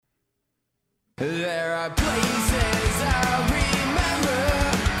There are places I remember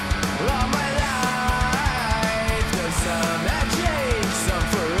all my life. Though some have changed, some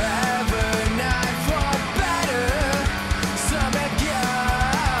forever, not for better. Some have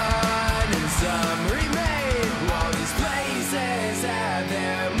gone and some remain. All these places have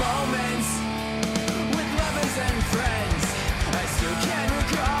their moments with lovers and friends. I still can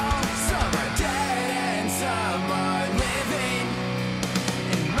recall. Some are dead and some are living.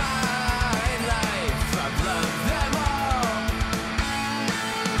 In my life, I've loved them all.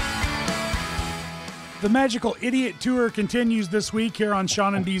 The Magical Idiot Tour continues this week here on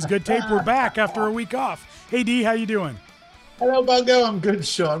Sean and D's Good Tape. We're back after a week off. Hey, D, how you doing? Hello, Bungo. I'm good,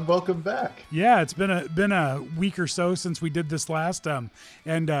 Sean. Welcome back. Yeah, it's been a week or so since we did this last, and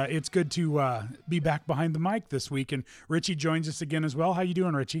it's good to be back behind the mic this week. And Richie joins us again as well. How you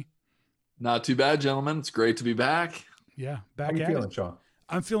doing, Richie? Not too bad, gentlemen. It's great to be back. Yeah, How back you at feeling, it. Sean?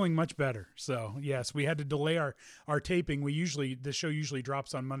 I'm feeling much better. So yes, we had to delay our taping. The show usually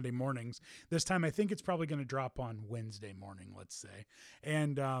drops on Monday mornings. This time I think it's probably going to drop on Wednesday morning, let's say.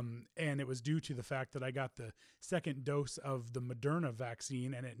 And it was due to the fact that I got the second dose of the Moderna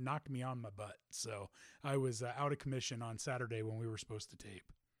vaccine and it knocked me on my butt. So I was out of commission on Saturday when we were supposed to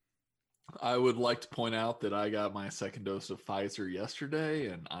tape. I would like to point out that I got my second dose of Pfizer yesterday,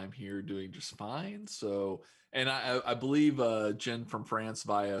 and I'm here doing just fine. So, and I believe Jen from France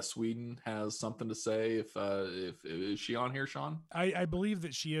via Sweden has something to say. If is she on here, Sean? I believe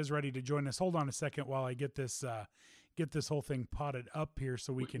that she is ready to join us. Hold on a second while I get this whole thing potted up here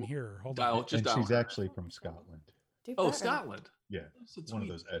so we can hear her. Hold on. And she's actually from Scotland. Oh, Scotland. Yeah, That's one of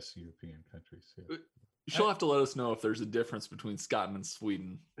sweet. those S-European countries. Yeah. She'll have to let us know if there's a difference between Scotland and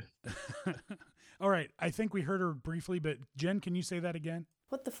Sweden. All right. I think we heard her briefly, but Jen, can you say that again?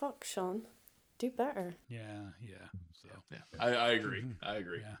 What the fuck, Sean? Do better. Yeah. So Yeah, I agree. I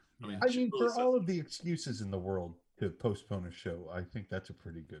agree. Yeah. I she mean, really for said- all of the excuses in the world to postpone a show, I think that's a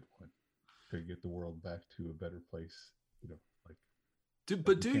pretty good one to get the world back to a better place. Like,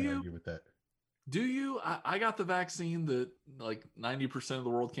 but you do can't you? argue with that? Do you? I got the vaccine that like 90% of the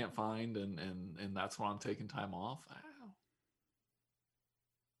world can't find, and that's why I'm taking time off.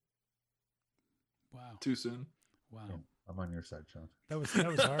 Wow. Too soon. Wow. Yeah, I'm on your side, Sean. That was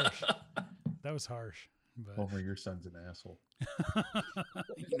harsh. That was harsh. But Homer, your son's an asshole.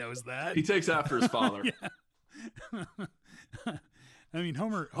 he knows that. He takes after his father. Yeah. I mean,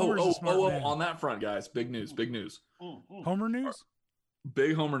 Homer's a Oh, smart man. on that front, guys. Big news. Big news. Homer news?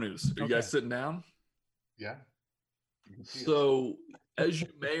 Big Homer news. Are you Okay. guys sitting down? Yeah. You can see it. So, as you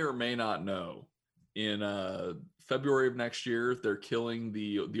may or may not know, in February of next year, they're killing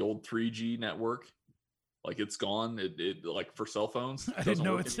the old 3G network. Like it's gone. It like for cell phones. I didn't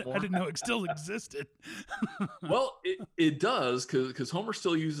know doesn't work I anymore. didn't know it still existed. Well, it does because Homer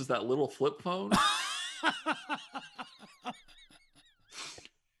still uses that little flip phone.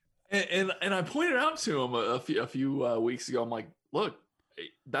 And I pointed out to him a few weeks ago. I'm like, look,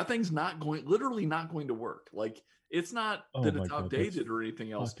 that thing's literally not going to work. Like it's not Oh that my it's God, outdated that's or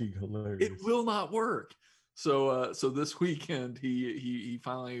anything else. Fucking hilarious. It will not work. So this weekend he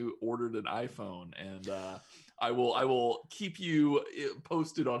finally ordered an iPhone, and I will keep you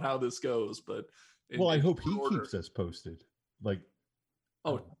posted on how this goes. But Well, I hope he order. keeps us posted. Like,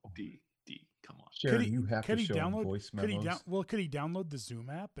 Oh, D, come on. Sharon, you have to show him voice could he memos. could he download the Zoom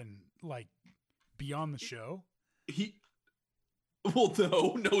app and like be on the show?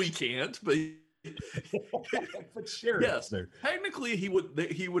 No, he can't. But But Sharon yes, is there. technically he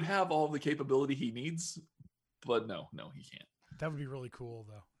would have all the capability he needs, but no, he can't. That would be really cool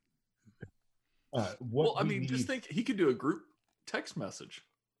though. What Well, I we mean, just need- think he could do a group text message.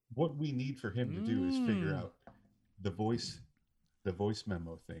 what we need for him to do is figure out the voice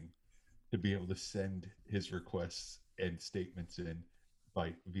memo thing to be able to send his requests and statements in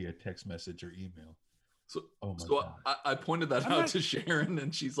via text message or email. So, Oh my so God. I pointed that I'm out not- to Sharon,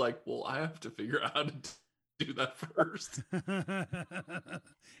 and she's like, "Well, I have to figure out how to do that first."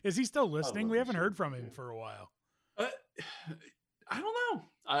 Is he still listening? love We you, haven't Sharon. heard from him for a while. I don't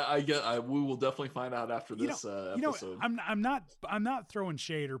know. We will definitely find out after this episode. I'm not throwing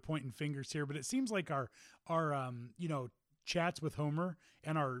shade or pointing fingers here, but it seems like our chats with Homer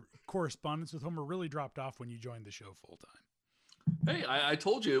and our correspondence with Homer really dropped off when you joined the show full time. Hey, I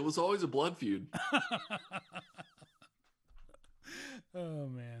told you it was always a blood feud. Oh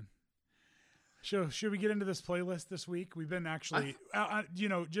man. Should we get into this playlist this week? We've been actually,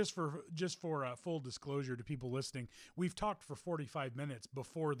 just for full disclosure to people listening, we've talked for 45 minutes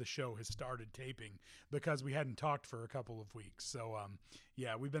before the show has started taping because we hadn't talked for a couple of weeks. So,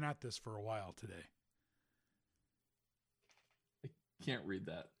 we've been at this for a while today. Can't read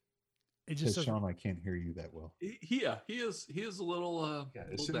that. It just Says doesn't. Sean, I can't hear you that well. He is a little Yeah, as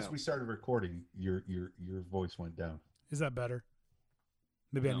little soon as down. we started recording, your voice went down. Is that better?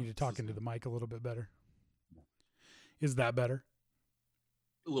 Maybe I No, need to this talk is into good. the mic a little bit better. Is that better?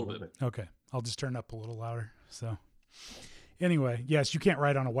 A little bit. Okay, I'll just turn up a little louder. So, anyway, yes, you can't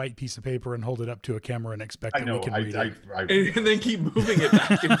write on a white piece of paper and hold it up to a camera and expect I that know. we can read it. And then keep moving it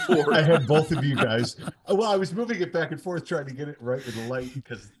back and forth. I had both of you guys. Well, I was moving it back and forth trying to get it right with the light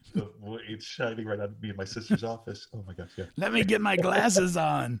because it's shining right on me in my sister's office. Oh my gosh, yeah. Let me get my glasses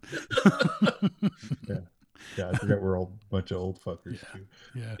on. Yeah, I forgot we're all a bunch of old fuckers too.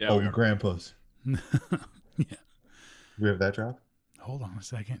 Yeah. Yeah, we Old are. grandpas. Yeah. We have that drop? Hold on a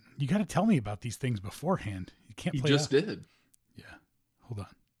second. You got to tell me about these things beforehand. You can't You play just out. did. Yeah. Hold on.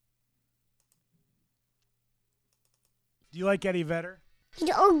 Do you like Eddie Vedder?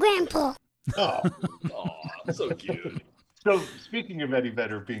 The old grandpa. Oh. Oh, so cute. So speaking of Eddie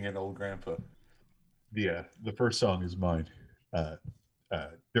Vedder being an old grandpa, the first song is mine.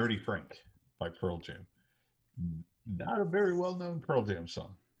 Dirty Frank by Pearl Jam. Not a very well-known Pearl Jam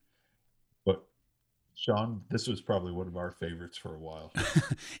song. But Sean, this was probably one of our favorites for a while.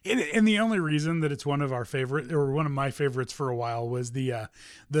 And the only reason that it's one of our favorite or one of my favorites for a while was the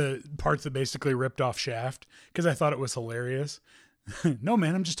parts that basically ripped off Shaft because I thought it was hilarious. No,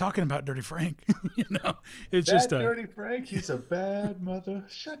 man, I'm just talking about Dirty Frank. It's That just Dirty Frank, he's a bad mother.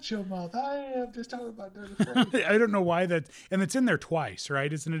 Shut your mouth. I am just talking about Dirty Frank. I don't know why that, and it's in there twice,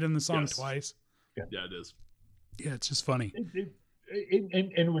 right? Isn't it in the song Yes. twice? Yeah, it is. Yeah, it's just funny. And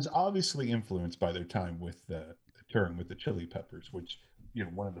it was obviously influenced by their time with touring with the Chili Peppers, which,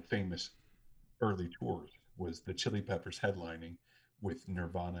 one of the famous early tours was the Chili Peppers headlining with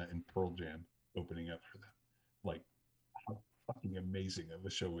Nirvana and Pearl Jam opening up for them. Like, how fucking amazing of a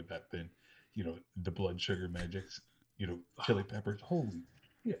show would that been? The Blood Sugar Magics, Chili Peppers. Holy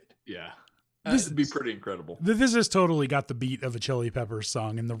shit. Yeah. This It'd be is- pretty incredible. This has totally got the beat of a Chili Peppers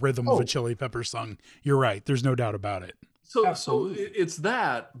song and the rhythm of Oh. a Chili Peppers song. You're right. There's no doubt about it. So Absolutely. it's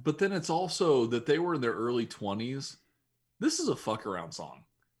that, but then it's also that they were in their early 20s. This is a fuck around song.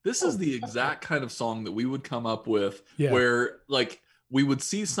 This is the exact kind of song that we would come up with Yeah. where like we would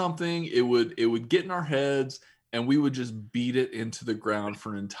see something, it would get in our heads and we would just beat it into the ground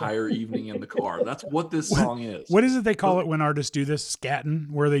for an entire evening in the car. That's what this song is. What is it they call it when artists do this?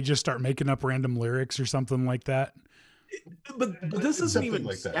 Scatting, where they just start making up random lyrics or something like that. But this isn't Something even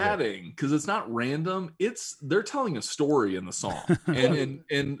like that, yeah. scatting because it's not random. They're telling a story in the song,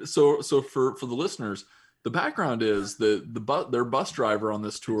 and so for the listeners, the background is their bus driver on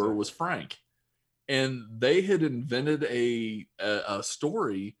this tour was Frank, and they had invented a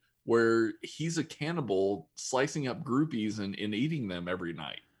story where he's a cannibal slicing up groupies and eating them every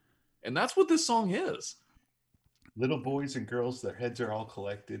night, and that's what this song is. Little boys and girls, their heads are all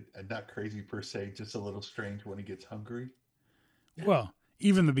collected and not crazy per se, just a little strange when he gets hungry. Well,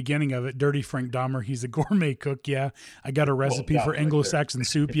 even the beginning of it, Dirty Frank Dahmer, he's a gourmet cook. Yeah. I got a recipe that for right there. Anglo-Saxon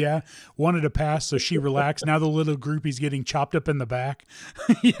soup. Yeah. Wanted to pass, so she relaxed. Now the little groupie's getting chopped up in the back.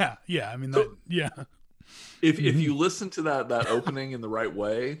 Yeah. Yeah. I mean, yeah. If you listen to that opening in the right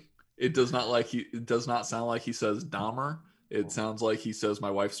way, it does not sound like he says Dahmer. It sounds like he says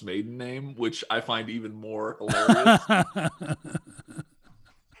my wife's maiden name, which I find even more hilarious.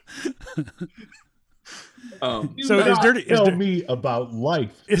 So is Dirty Tell me about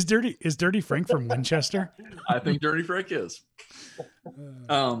life. is Dirty Frank from Winchester? I think Dirty Frank is.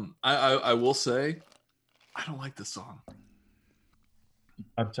 I will say, I don't like this song.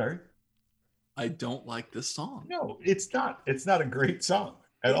 I'm sorry. I don't like this song. No, it's not. It's not a great song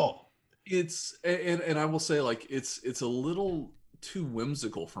at all. It's and I will say like it's a little too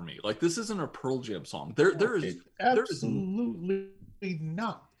whimsical for me. Like this isn't a Pearl Jam song. There is Absolutely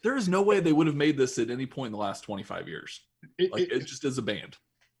not. there is no way they would have made this at any point in the last 25 years. It, Like it- it just is a band.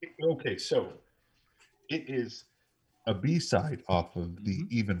 okay, so it is a B-side off of the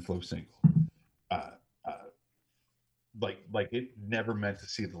Even Flow single. Like it never meant to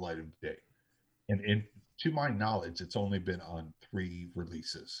see the light of day, and to my knowledge, it's only been on 3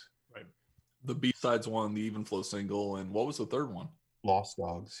 releases. The B-sides one, the Even Flow single, and what was the third one? Lost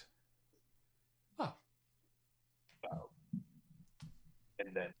Dogs. Oh.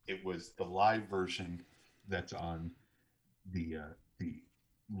 And then it was the live version that's on the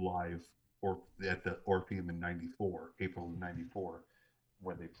live or at the Orpheum in '94, April of '94,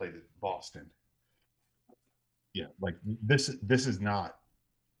 when they played it in Boston. Yeah, like this is not.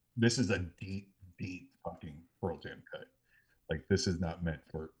 This is a deep fucking Pearl Jam cut. Like this is not meant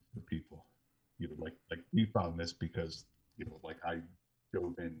for people. Like we found this because like I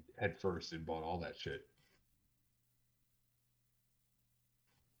dove in head first and bought all that shit.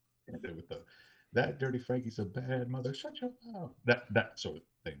 And it with that Dirty Frankie's a bad mother, shut your mouth. That sort of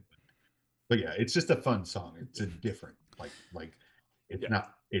thing. But yeah, it's just a fun song. It's a different, like it's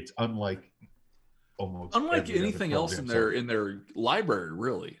not, it's unlike almost unlike every other anything else Pearl in Jam their library,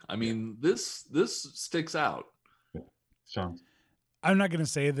 really. I mean, this sticks out. song. I'm not going to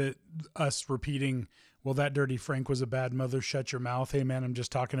say that us repeating, well, that Dirty Frank was a bad mother, shut your mouth. Hey, man, I'm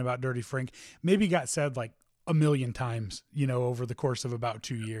just talking about Dirty Frank. Maybe got said like a million times, over the course of about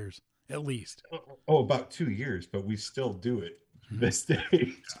 2 years, at least. Oh, about 2 years, but we still do it this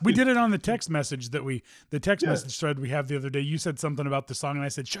day. We did it on the text message message thread we have the other day. You said something about the song and I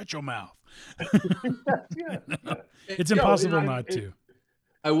said, shut your mouth. yeah. It's impossible not to.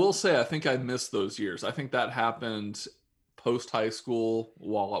 I will say, I think I missed those years. I think that happened post high school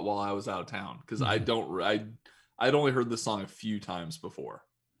while I was out of town, because I'd only heard this song a few times before.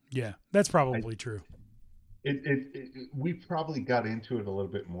 Yeah, that's probably true. We probably got into it a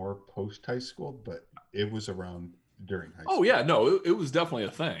little bit more post high school, but it was around during high school. Oh yeah, no, it was definitely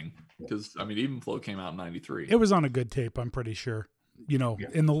a thing, because I mean, Even Flow came out in '93. It was on a good tape, I'm pretty sure.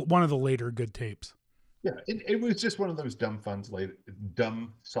 In one of the later good tapes. Yeah, it was just one of those dumb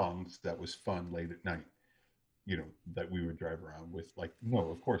songs that was fun late at night, that we would drive around with. Like, no,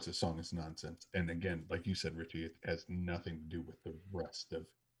 of course the song is nonsense. And again, like you said, Richie, it has nothing to do with the rest of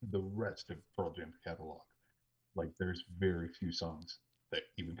Pearl Jam's catalog. Like, there's very few songs that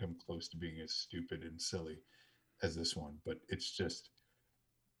even come close to being as stupid and silly as this one, but it's just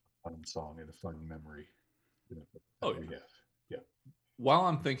a fun song and a fun memory. We have. Yeah. While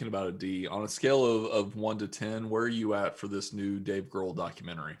I'm thinking about it, D, on a scale of 1 to 10, where are you at for this new Dave Grohl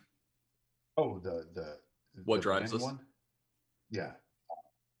documentary? Oh, the What Drives Us? one? Yeah,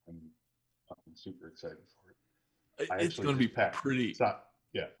 I'm super excited for it. It's going to be pretty.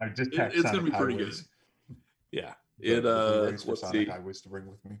 I just packed it's going to be pretty Highways. good. Yeah, Let's see. Highways to bring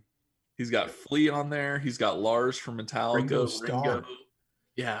with me. He's got Flea on there. He's got Lars from Metallica. Ringo Starr.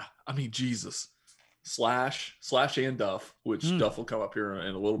 Yeah, I mean, Jesus. Slash and Duff, which Duff will come up here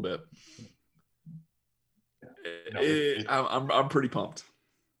in a little bit. I'm pretty pumped.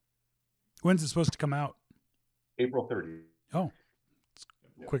 When's it supposed to come out? April 30th. Oh, it's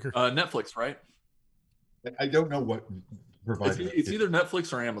quicker. Netflix, right? I don't know what provider. It's either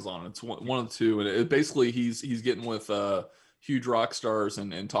Netflix or Amazon. It's one of the two, and it basically he's getting with huge rock stars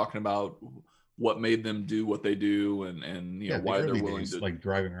and talking about what made them do what they do, and why they're willing to, like,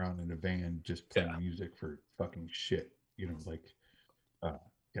 driving around in a van just playing music for fucking shit.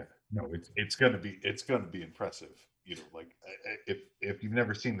 It's gonna be impressive. If you've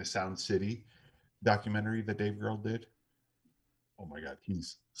never seen the Sound City documentary that Dave Grohl did, oh my God,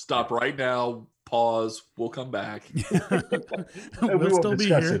 stop right now, pause, we'll come back. We won't still be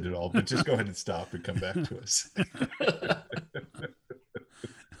discuss here. it at all, but just go ahead and stop and come back to us.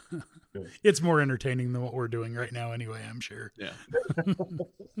 It's more entertaining than what we're doing right now anyway, I'm sure. Yeah.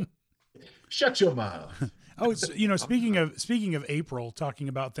 Shut your mouth. Oh, it's, speaking of April, talking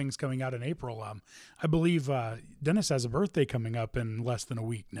about things coming out in April, I believe Dennis has a birthday coming up in less than a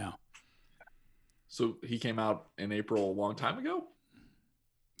week now. So he came out in April a long time ago?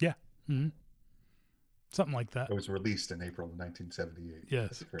 Yeah. Mm-hmm. Something like that. It was released in April of 1978.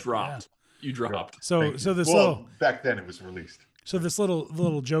 Yes. Dropped. Yeah. You dropped. So back then it was released. So this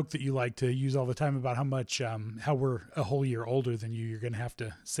little joke that you like to use all the time about how much how we're a whole year older than you're going to have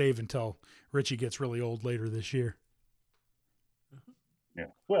to save until Richie gets really old later this year. Yeah.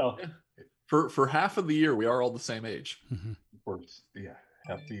 Well, for half of the year we are all the same age. Mm-hmm. Of course. Yeah.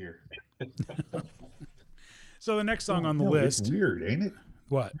 Half the year. So the next song on the list. It's weird, ain't it?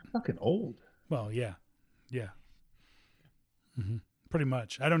 What? You're fucking old. Well, yeah. Mm-hmm. Pretty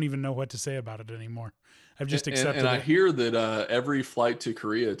much. I don't even know what to say about it anymore. I've just accepted and I it. hear that every flight to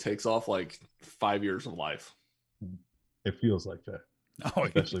Korea takes off like 5 years of life. It feels like that. Oh,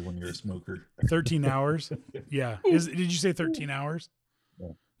 especially when you're a smoker. 13 hours. Yeah. Did you say 13 hours?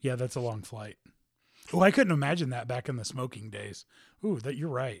 Yeah. Yeah, that's a long flight. Oh, I couldn't imagine that back in the smoking days. Ooh, you're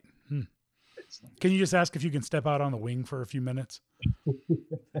right. Can you just ask if you can step out on the wing for a few minutes?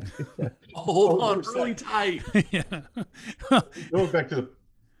 Hold on really tight. Yeah.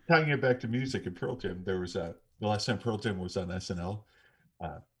 Tying it back to music and Pearl Jam, there was the last time Pearl Jam was on SNL,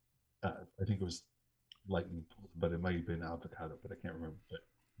 I think it was Lightning, but it might have been Avocado, but I can't remember. But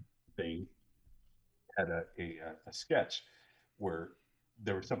they had a sketch where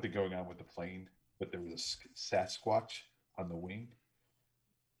there was something going on with the plane, but there was a Sasquatch on the wing.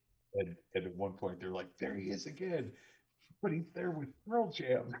 And at one point they're like, there he is again, but he's there with Pearl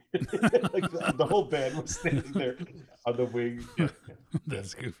Jam. Like the whole band was standing there on the wing.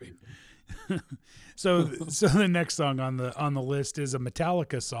 That's goofy. So the next song on the list is a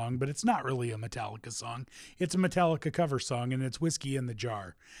Metallica song, but it's not really a Metallica song. It's a Metallica cover song, and it's Whiskey in the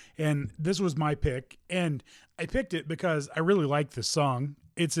Jar. And this was my pick, and I picked it because I really like this song.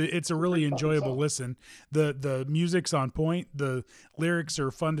 It's a really enjoyable listen. The music's on point. The lyrics are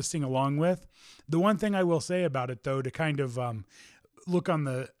fun to sing along with. The one thing I will say about it, though, to kind of look on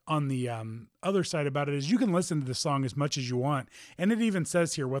the other side about it, is you can listen to the song as much as you want, and it even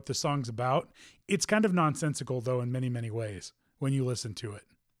says here what the song's about. It's kind of nonsensical, though, in many ways when you listen to it.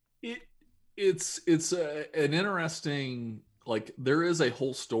 It's an interesting, like, there is a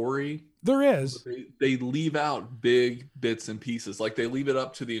whole story. There is. They leave out big bits and pieces, like they leave it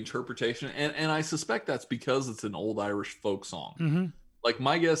up to the interpretation, and I suspect that's because it's an old Irish folk song. Mm-hmm. Like,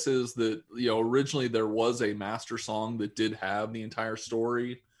 my guess is that, originally there was a master song that did have the entire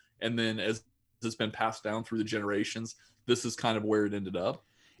story, and then as it's been passed down through the generations, this is kind of where it ended up.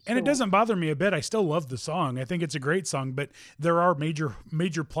 And it doesn't bother me a bit. I still love the song. I think it's a great song, but there are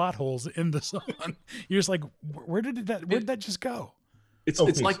major plot holes in the song. You're just like, where did that just go? It's Okay.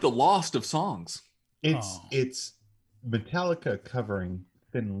 it's like the Lost of songs. It's Metallica covering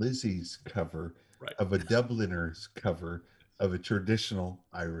Thin Lizzy's cover Right. of a Dubliner's cover of a traditional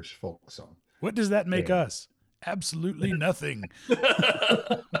Irish folk song. What does that make Yeah. us? Absolutely nothing.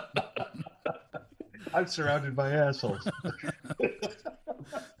 I'm surrounded by assholes.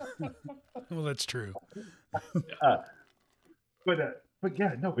 Well, that's true. But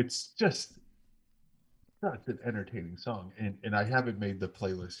yeah, no, it's just such an entertaining song, and I haven't made the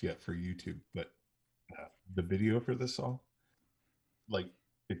playlist yet for YouTube, but the video for this song, like,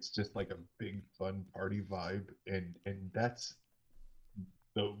 it's just like a big fun party vibe, and that's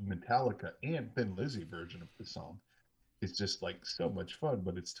the Metallica and Thin Lizzy version of the song. It's just like so much fun,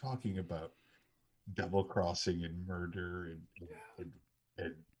 but it's talking about double crossing and murder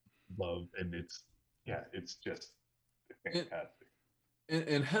and love, and it's just fantastic.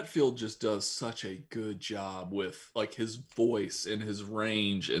 And Hetfield just does such a good job with, like, his voice and his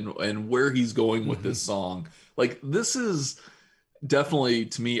range and where he's going with this song. Like, this is definitely,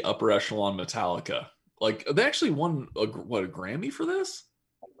 to me, upper echelon Metallica. Like, they actually won a Grammy for this?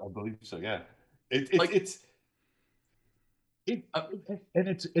 I believe so. Yeah, and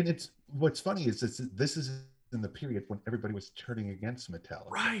it's what's funny is this is in the period when everybody was turning against Metallica,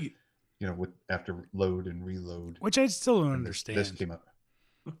 Right. with after Load and Reload, Which I still don't and this understand. came out.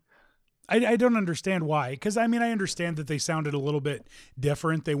 I don't understand why. Because, I mean, I understand that they sounded a little bit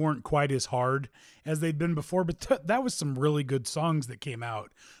different. They weren't quite as hard as they'd been before. But that was some really good songs that came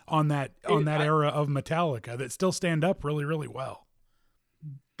out on that era of Metallica that still stand up really, really well.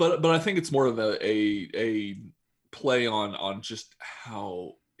 But I think it's more of a play on just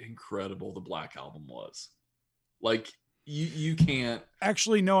how incredible the Black Album was. Like, you can't.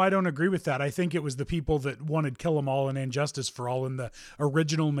 Actually, no, I don't agree with that. I think it was the people that wanted Kill 'Em All and Injustice for All and the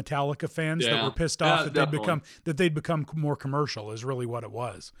original Metallica fans that Yeah. were pissed off Yeah, that they'd become more commercial is really what it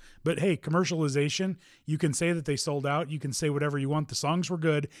was. But hey, commercialization, you can say that they sold out. You can say whatever you want. The songs were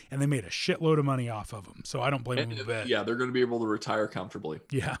good and they made a shitload of money off of them. So I don't blame them a bit. Yeah, they're going to be able to retire comfortably.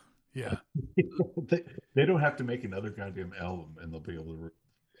 Yeah. they don't have to make another goddamn album, and they'll be able to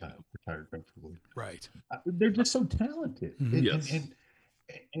retire comfortably. Right. They're just so talented. Mhm. And, Yes.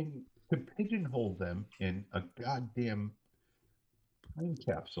 and to pigeonhole them in a goddamn time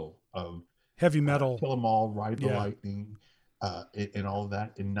capsule of Heavy metal. Kill 'Em All, Ride the Yeah. Lightning, and all of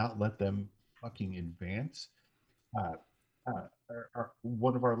that, and not let them fucking advance.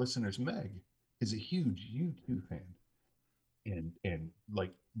 One of our listeners, Meg, is a huge U2 fan, and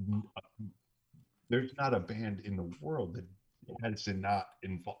like, there's not a band in the world that has not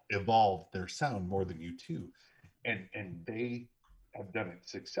evolved their sound more than U2, and they have done it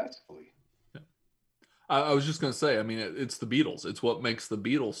successfully. I was just going to say, I mean, it's the Beatles. It's what makes the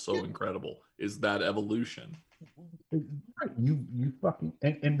Beatles so incredible, is that evolution. Right, you fucking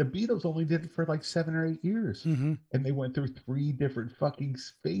and the Beatles only did it for like 7 or 8 years, Mhm. and they went through 3 different fucking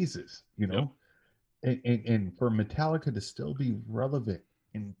phases, and for Metallica to still be relevant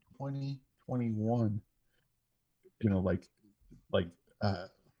in 2021, like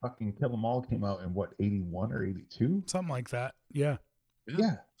fucking Kill 'Em All came out in what, 81 or 82? Something like that. Yeah.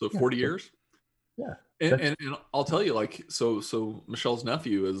 Yeah. So yeah, 40 so- years. Yeah. And I'll tell you, like, so Michelle's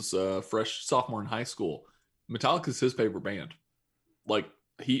nephew is fresh sophomore in high school. Metallica's his favorite band. Like,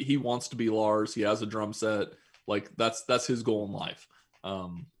 he wants to be Lars. He has a drum set. Like, that's his goal in life.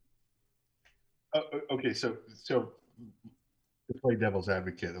 Okay, so to play devil's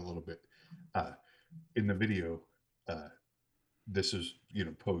advocate a little bit, in the video, this is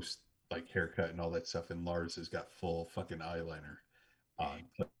post like haircut and all that stuff, and Lars has got full fucking eyeliner on,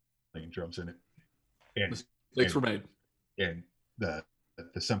 like playing drums in it. And Mistakes were made. and the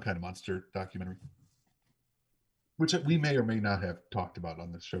Some Kind of Monster documentary, which we may or may not have talked about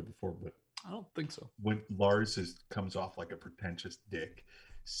on this show before, but I don't think so. when Lars comes off like a pretentious dick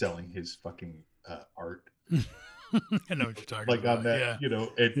selling his fucking art, I know what you're talking like about. on that, Yeah. you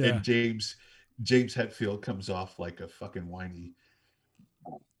know, and James Hetfield comes off like a fucking whiny.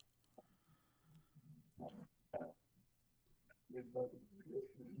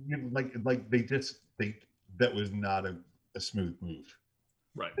 Like they just think that was not a smooth move.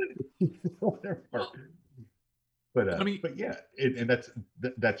 Right. But I mean- but yeah, and that's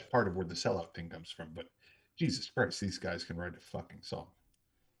part of where the sellout thing comes from. But Jesus Christ, these guys can write a fucking song.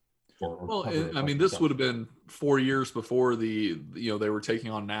 Well, cover a I mean, fucking this song. would have been 4 years before they were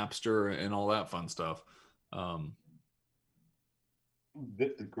taking on Napster and all that fun stuff. The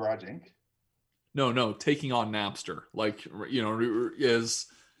Garage Inc. No, taking on Napster, like,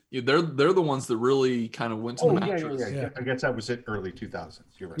 they're the ones that really kind of went to the mattress. Yeah. I guess I was in early 2000s.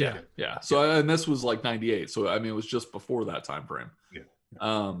 You're right. Yeah. So, and this was like 98. So, I mean, it was just before that time frame. Yeah.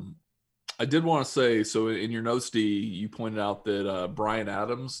 I did want to say, so in your notes, D, you pointed out that Bryan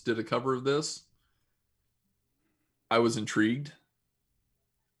Adams did a cover of this. I was intrigued.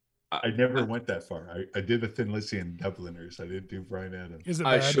 I never went that far. I did the Thin Lizzy and Dubliners. I didn't do Bryan Adams. Is it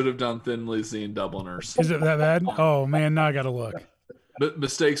I bad? should have done Thin Lizzy and Dubliners. Is it that bad? Oh man, now I gotta look. But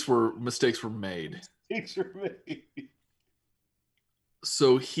mistakes were made. Thanks for me.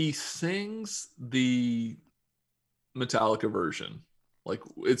 So he sings the Metallica version, like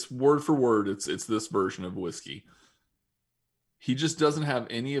it's word for word. It's this version of Whiskey. He just doesn't have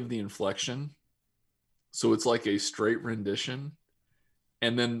any of the inflection, so it's like a straight rendition.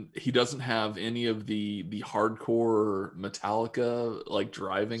 And then he doesn't have any of the hardcore Metallica like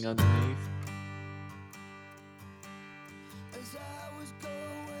driving underneath. As I was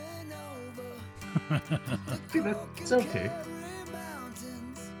going over See, that's okay.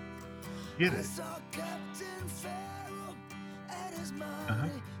 mountains, Get I it. saw Captain Farrell and his money. Uh-huh.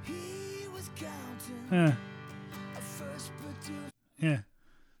 He was counting Yeah, a first producer. yeah.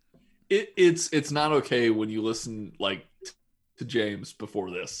 It's not okay when you listen like to James before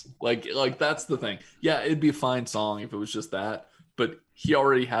this. Like that's the thing. Yeah, it'd be a fine song if it was just that, but he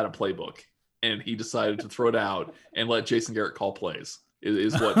already had a playbook and he decided to throw it out and let Jason Garrett call plays.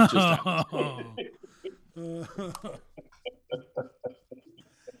 Is what just happened.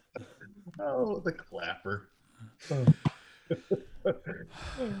 Oh, the clapper.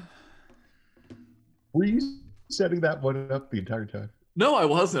 Were you setting that one up the entire time? No, I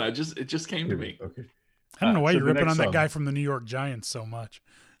wasn't. it just came to me. Okay. I don't know why So you're the ripping next on that song. guy from the New York Giants so much.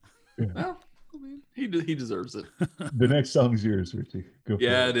 Well, I mean, he deserves it. The next song's yours, Richie. Go for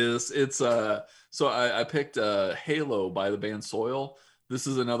Yeah, it. it is. It's so I picked Halo by the band Soil. This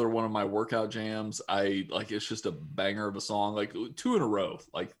is another one of my workout jams. It's just a banger of a song, like 2 in a row.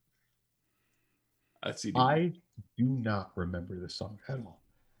 Like I see. I do not remember this song at all.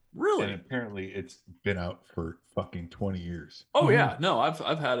 Really? And apparently it's been out for fucking 20 years. Oh yeah, no, I've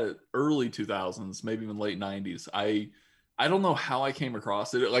had it early 2000s, maybe even late 90s. I don't know how I came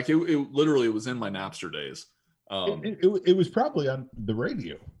across it. Like it literally was in my Napster days. It was probably on the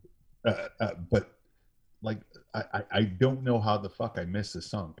radio, but like I don't know how the fuck I missed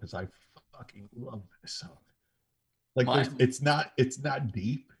this song because I fucking love this song. Like it's not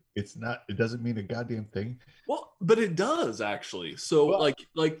deep. It doesn't mean a goddamn thing. Well, but it does actually. So Well-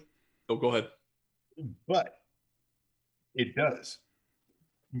 like oh, go ahead. But it does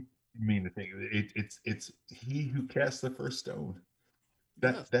mean a thing. It's he who cast the first stone.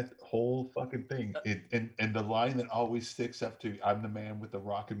 Yes. That whole fucking thing. And the line that always sticks up to I'm the man with the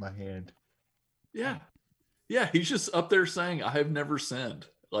rock in my hand. Yeah. Yeah, he's just up there saying, I have never sinned.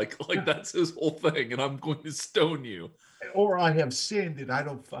 Like that's his whole thing, and I'm going to stone you. Or I have sinned and I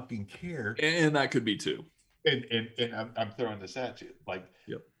don't fucking care. And that could be too. And I'm throwing this at you. Like,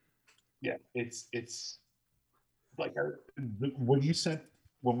 Yep. Yeah, it's like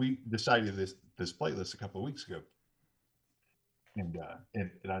when we decided this playlist a couple of weeks ago, and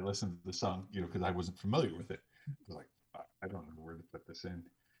I listened to the song, because I wasn't familiar with it. I was like, I don't know where to put this in.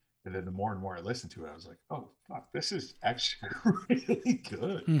 And then the more and more I listened to it, I was like, oh fuck, this is actually really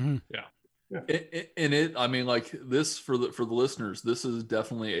good. Mm-hmm. I mean, like this for the listeners, this is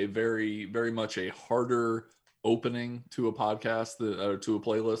definitely a very, very much a harder opening to a podcast or to a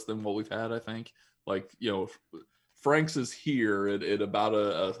playlist than what we've had. I think, like, Frank's is here at about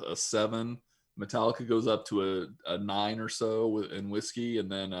a 7. Metallica goes up to a 9 or so in Whiskey,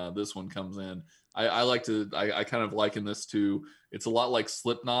 and then this one comes in. I kind of liken this to, it's a lot like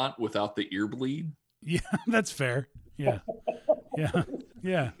Slipknot without the ear bleed. Yeah, that's fair. Yeah, yeah.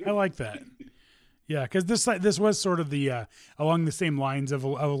 Yeah, I like that. Yeah, because this was sort of the along the same lines of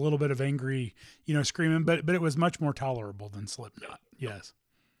a little bit of angry, screaming, but it was much more tolerable than Slipknot. Yes.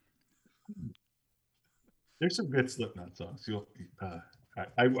 There's some good Slipknot songs.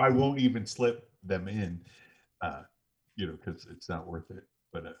 I won't even slip them in, because it's not worth it.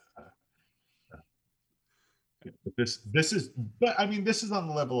 But this is, but I mean, this is on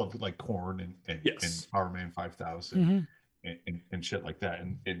the level of like Korn and Yes. Power Man 5000 and shit like that.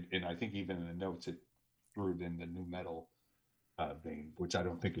 And I think even in the notes it threw it in the new metal vein, which I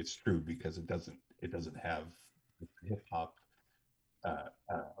don't think it's true because it doesn't have hip hop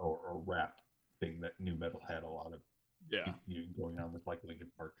or rap thing that new metal had a lot of going on with like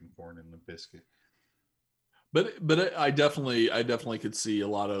Linkin Park and Korn and Limp Bizkit. But I definitely could see a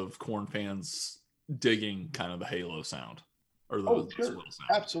lot of Korn fans digging kind of the Halo sound or the sure. sound.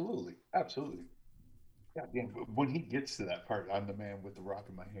 Absolutely. Yeah, when he gets to that part, I'm the man with the rock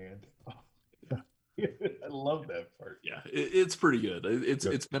in my hand. I love that part. Yeah, it's pretty good.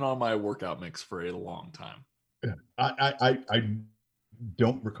 It's been on my workout mix for a long time. Yeah. I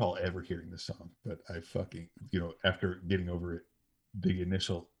don't recall ever hearing the song, but I fucking, after getting over it, the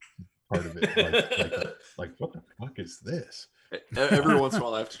initial part of it, like what the fuck is this? Every once in a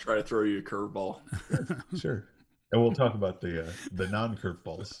while, I have to try to throw you a curveball. Sure. And we'll talk about the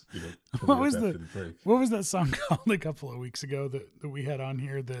non-curveballs. What was that song called a couple of weeks ago that we had on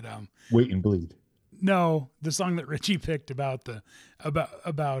here? That Wait and Bleed. No, the song that Richie picked about the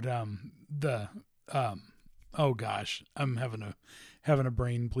oh gosh, I'm having a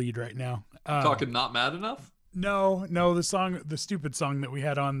brain bleed right now. Talking Not Mad Enough? No, the stupid song that we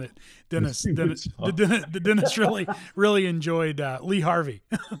had on that Dennis really enjoyed, Lee Harvey.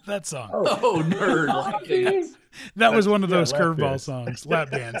 That song. Oh, nerd. That was one of those curveball songs,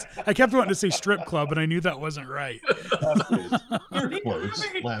 lap dance. I kept wanting to say strip club, and I knew that wasn't right. Close.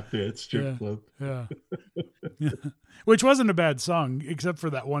 Lap dance, strip club. Yeah. Which wasn't a bad song, except for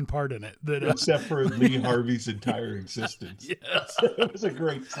that one part in it. Except for Lee Harvey's entire existence. Yes. It was a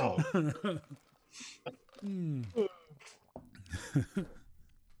great song.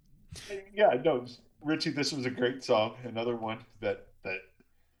 Yeah, no, Richie, this was a great song. Another one that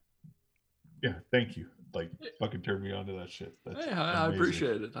yeah, thank you. Like, fucking turned me on to that shit. That's I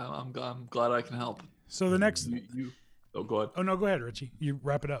appreciate it. I'm glad I can help. So the next oh, go ahead. Oh no, go ahead, Richie. You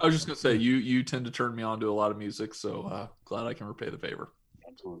wrap it up. I was just gonna say you tend to turn me on to a lot of music, so glad I can repay the favor.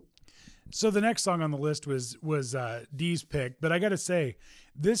 Absolutely. So the next song on the list was Dee's pick, but I got to say,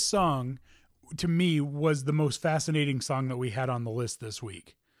 this song to me was the most fascinating song that we had on the list this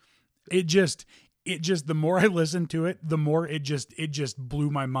week. It just the more I listened to it, the more it just blew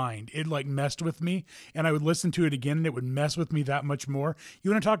my mind. It like messed with me, and I would listen to it again and it would mess with me that much more.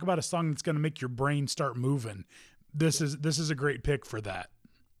 You want to talk about a song that's going to make your brain start moving. This is a great pick for that.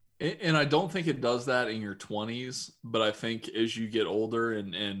 And I don't think it does that in your 20s, but I think as you get older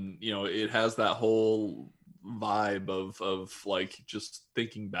and it has that whole vibe of like just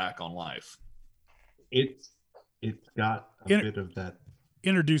thinking back on life. It's got a bit of that.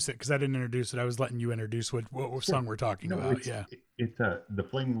 Introduce it, because I didn't introduce it. I was letting you introduce what song we're talking about. It's the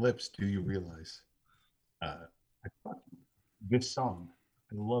Flaming Lips. Do you realize? This song,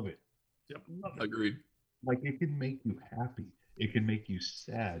 I love it. Yep, agreed. Like, it can make you happy. It can make you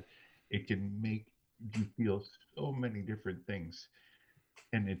sad. It can make you feel so many different things,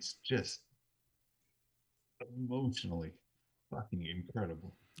 and it's just emotionally fucking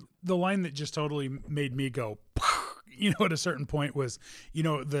incredible. The line that just totally made me go, at a certain point was,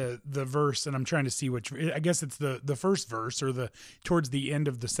 the verse, and I'm trying to see which, I guess it's the first verse or towards the end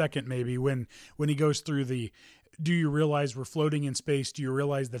of the second, maybe when he goes through do you realize we're floating in space? Do you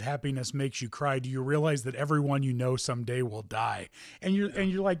realize that happiness makes you cry? Do you realize that everyone you know someday will die? And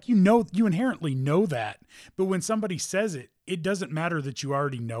you're like, you inherently know that, but when somebody says it, it doesn't matter that you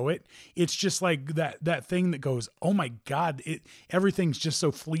already know it. It's just like that thing that goes, oh my God, everything's just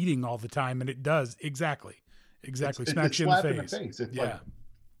so fleeting all the time. And it does. Exactly. Smacks you in the face. It's like,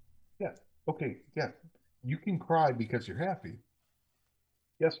 yeah. Okay. Yeah. You can cry because you're happy.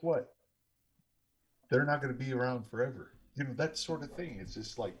 Guess what? They're not going to be around forever. That sort of thing. It's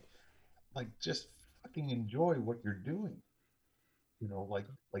just like just fucking enjoy what you're doing. Like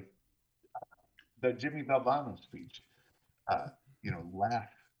the Jimmy Valvano speech. Laugh,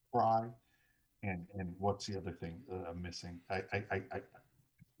 cry, and what's the other thing I'm missing? I hate that.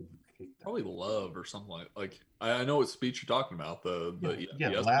 Probably love or something like I know what speech you're talking about.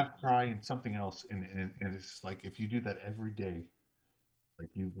 Laugh, cry, and something else, and it's like, if you do that every day, like,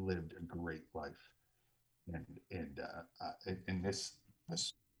 you've lived a great life. And this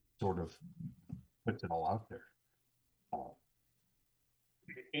sort of puts it all out there.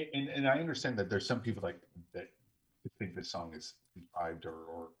 and I understand that there's some people like that think this song is contrived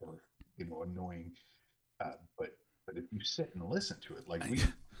or annoying, but if you sit and listen to it like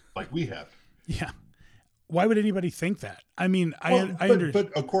we have. Yeah. Why would anybody think that? I mean,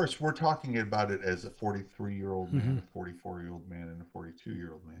 but of course we're talking about it as a 43-year-old man, a 44-year-old man, and a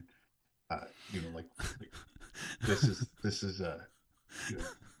 42-year-old man. Like this is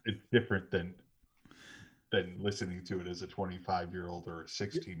it's different than listening to it as a 25-year-old or a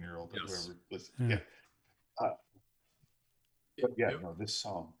 16-year-old or whoever listen. Yeah. But yeah, no, this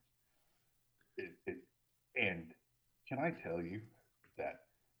song, and can I tell you that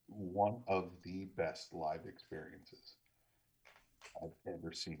one of the best live experiences I've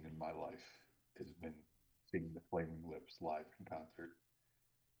ever seen in my life has been seeing the Flaming Lips live in concert.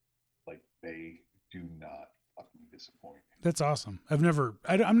 Like, they do not fucking disappoint. That's awesome.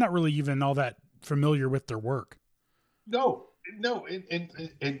 I'm not really even all that familiar with their work. No,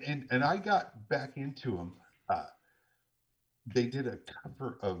 and I got back into them. They did a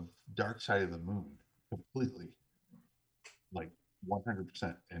cover of Dark Side of the Moon completely, like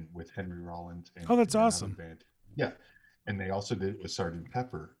 100%, and with Henry Rollins. And, that's awesome. Band. Yeah, and they also did it with Sgt.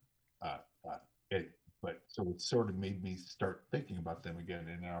 Pepper. But so it sort of made me start thinking about them again,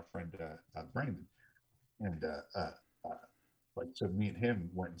 and our friend Brandon, and so me and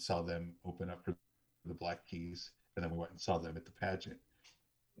him went and saw them open up for the Black Keys, and then we went and saw them at the pageant,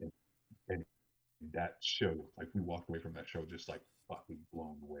 and that show, like, we walked away from that show just like fucking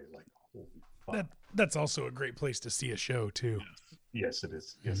blown away, like, holy fuck. That's also a great place to see a show too. Yes, it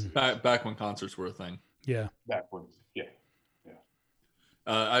is. Yes, back when concerts were a thing. Yeah, back when, yeah.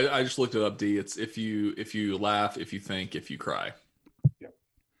 I just looked it up, D. It's if you laugh, if you think, if you cry.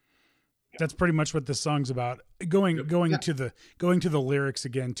 That's pretty much what this song's about. Going to the lyrics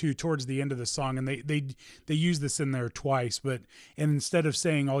again too, towards the end of the song, and they use this in there twice, and instead of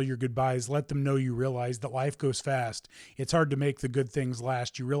saying all your goodbyes, let them know you realize that life goes fast. It's hard to make the good things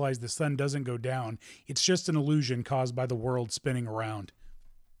last. You realize the sun doesn't go down. It's just an illusion caused by the world spinning around.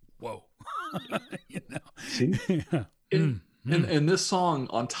 Whoa. See? Yeah. And this song,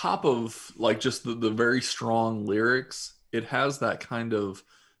 on top of like just the very strong lyrics, it has that kind of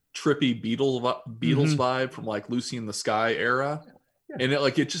trippy Beatles vibe from like Lucy in the Sky era, and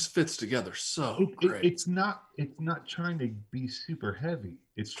it just fits together so great. It's not trying to be super heavy.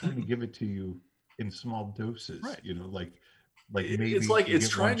 It's trying to give it to you in small doses, right? Like maybe it's like it's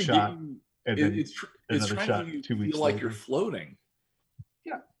trying to shot, give you, it's trying shot to 2 weeks feel like later. you're floating,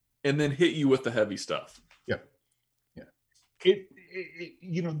 and then hit you with the heavy stuff.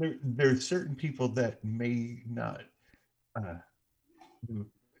 There's certain people that may not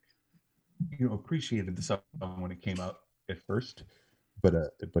appreciated the song when it came out at first, but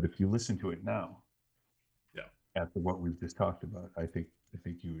if you listen to it now, after what we've just talked about, I think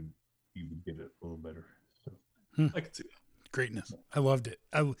you would get it a little better. So I can see that. Greatness. I loved it.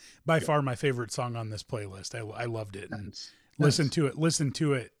 By far my favorite song on this playlist. I loved it, and listen to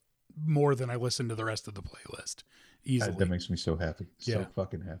it more than I listened to the rest of the playlist. Easily. That makes me so happy. So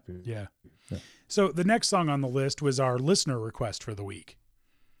fucking happy. Yeah. So the next song on the list was our listener request for the week.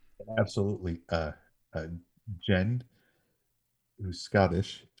 Absolutely. Jen, who's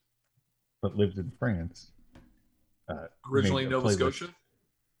Scottish but lives in France. Originally Nova Scotia?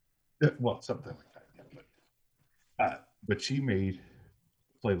 Well, something like that. But she made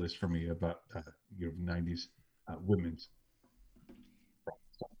a playlist for me about 90s women's rock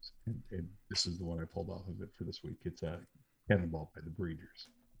songs. And this is the one I pulled off of it for this week. It's Cannonball by the Breeders.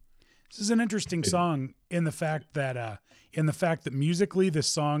 This is an interesting song in the fact that musically this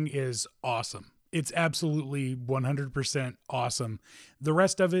song is awesome. It's absolutely 100% awesome. The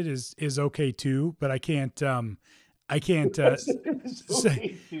rest of it is okay too, but I can't say,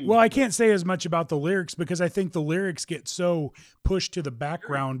 well, I can't say as much about the lyrics because I think the lyrics get so pushed to the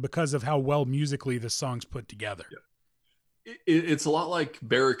background because of how well musically this song's put together. It's a lot like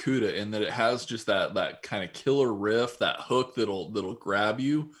Barracuda in that it has just that kind of killer riff, that hook that'll grab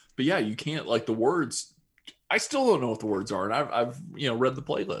you. But yeah, you can't, like, the words. I still don't know what the words are, and I've read the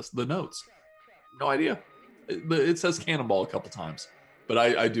playlist, the notes. No idea. It says Cannonball a couple times, but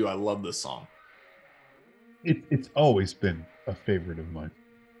I love this song. It's always been a favorite of mine,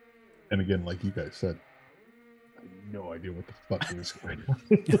 and again, like you guys said, I have no idea what the fuck is going on.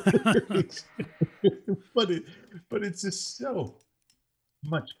 but it's just so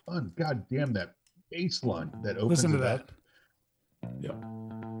much fun. God damn, that bass line that opens. Listen to that. Yep.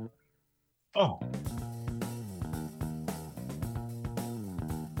 Oh.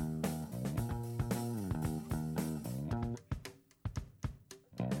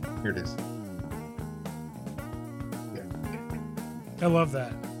 Here it is. I love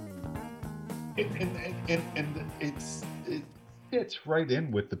that. And it fits right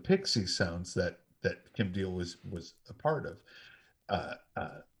in with the Pixie sounds that Kim Deal was a part of.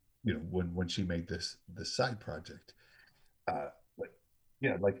 When she made this side project,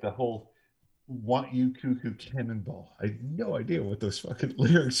 like the whole "Want You Cuckoo Cannonball." I had no idea what those fucking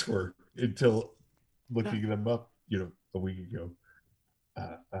lyrics were until looking them up, a week ago.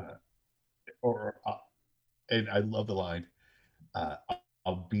 And I love the line,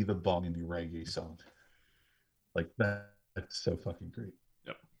 "I'll be the bong in your reggae song." Like that's so fucking great.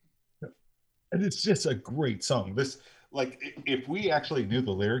 Yep. And it's just a great song. This, like, if we actually knew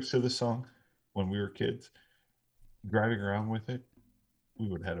the lyrics to the song when we were kids, driving around with it, we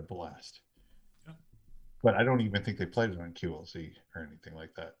would have had a blast. Yeah. But I don't even think they played it on QLC or anything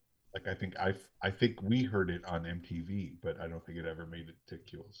like that. Like, I think we heard it on MTV, but I don't think it ever made it to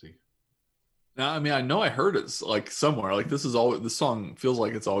QLC. Now, I mean, I know I heard it like somewhere. Like this song feels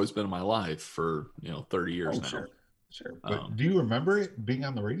like it's always been in my life for 30 years now. Sure. But do you remember it being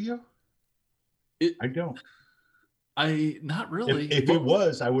on the radio? I don't. Not really. If it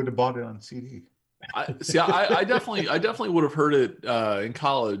was, I would have bought it on CD. I definitely would have heard it in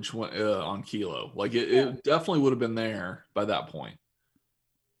college on Kilo. Like it definitely would have been there by that point.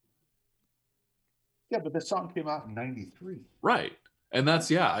 Yeah, but the song came out in '93. Right, and that's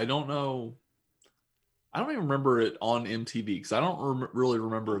I don't know. I don't even remember it on MTV because I don't really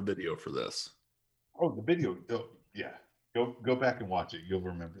remember a video for this. Oh, the video. Oh, yeah. Go back and watch it. You'll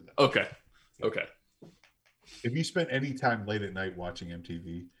remember that. Okay. If you spent any time late at night watching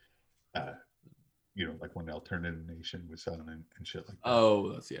MTV, like when Alternative Nation was on and shit like that.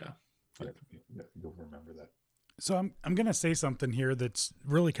 Oh, that's you'll remember that. So I'm gonna say something here that's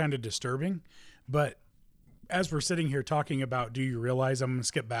really kind of disturbing, but as we're sitting here talking about Do You Realize, I'm going to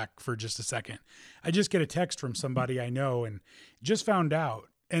skip back for just a second. I just get a text from somebody I know and just found out,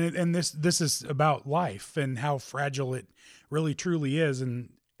 and this is about life and how fragile it really truly is. And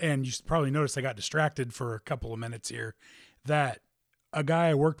you probably noticed I got distracted for a couple of minutes here, that a guy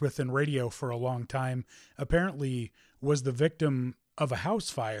I worked with in radio for a long time apparently was the victim of a house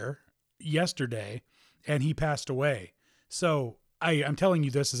fire yesterday, and he passed away. So I'm telling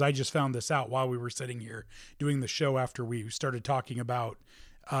you this as I just found this out while we were sitting here doing the show after we started talking about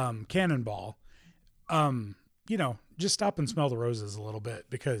Cannonball. Just stop and smell the roses a little bit,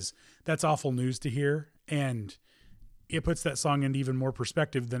 because that's awful news to hear. And it puts that song into even more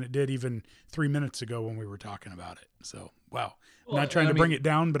perspective than it did even 3 minutes ago when we were talking about it. So, wow. I'm not trying to bring it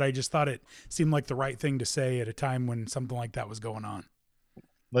down, but I just thought it seemed like the right thing to say at a time when something like that was going on.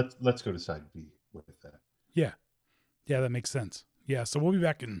 Let's go to side B with that. Yeah, that makes sense. Yeah, so we'll be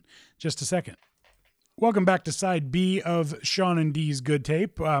back in just a second. Welcome back to side B of Sean and D's Good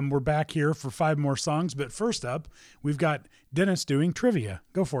Tape. We're back here for 5 more songs, but first up, we've got Dennis doing trivia.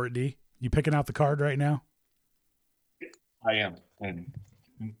 Go for it, D. You picking out the card right now? I am, and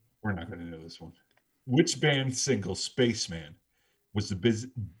we're not going to know this one. Which band's single, Spaceman, was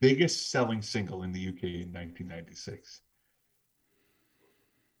the biggest selling single in the UK in 1996?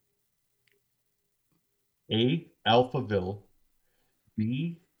 A, Alphaville.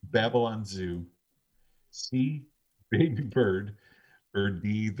 B, Babylon Zoo. C, Baby Bird. Or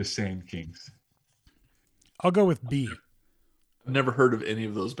D, the Sand Kings. I'll go with B. I've never heard of any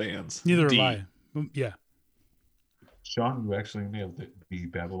of those bands. Neither have I. Yeah. Sean, you actually nailed it. B,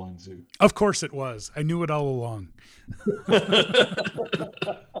 Babylon Zoo. Of course it was. I knew it all along.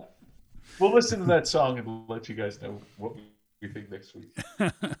 We'll listen to that song and let you guys know what we think next week.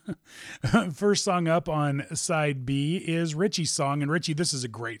 First song up on side B is Richie's song. And Richie, this is a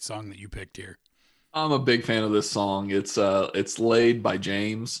great song that you picked here. I'm a big fan of this song. It's Laid by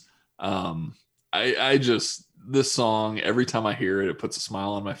James. This song, every time I hear it, it puts a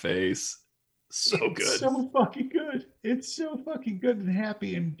smile on my face. So good. It's so fucking good. It's so fucking good and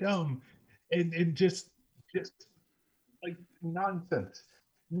happy and dumb and just like nonsense.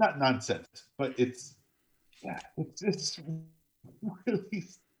 Not nonsense, but it's just really,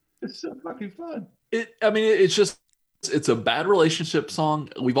 it's so fucking fun. It's a bad relationship song.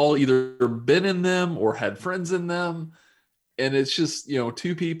 We've all either been in them or had friends in them, and it's just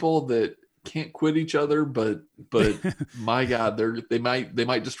two people that can't quit each other, but my God, they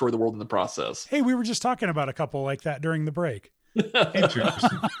might destroy the world in the process. Hey, we were just talking about a couple like that during the break.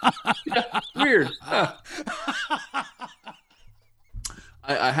 Interesting. Yeah, weird.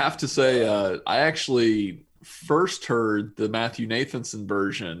 I have to say, I actually first heard the Matthew Nathanson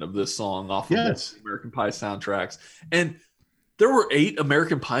version of this song off of the American Pie soundtracks, and there were 8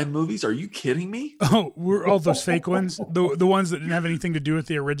 American Pie movies. Are you kidding me? Oh, were all those fake ones? The ones that didn't have anything to do with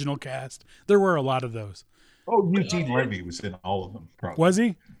the original cast? There were a lot of those. Oh, Eugene Levy was in all of them. Probably Was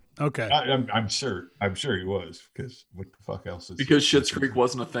he? Okay. I'm sure. I'm sure he was, because what the fuck else is Because Schitt's Creek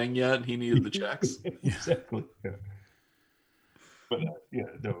wasn't a thing yet, and he needed the checks. Exactly. Yeah. But yeah,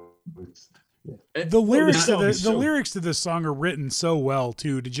 no, it's The lyrics song to is the so- lyrics to this song are written so well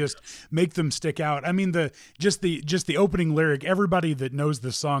too, to just make them stick out. I mean, the opening lyric. Everybody that knows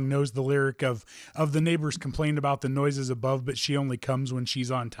the song knows the lyric of the neighbors complained about the noises above, but she only comes when she's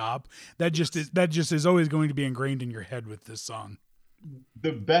on top. That just is always going to be ingrained in your head with this song.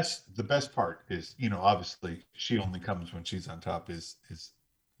 the best part is, obviously she only comes when she's on top is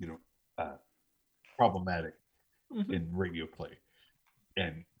problematic Mhm. in radio play.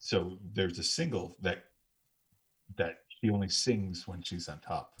 And so there's a single that she only sings when she's on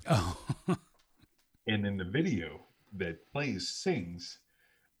top. Oh, And in the video that plays sings,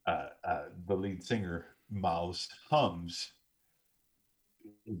 the lead singer mouths hums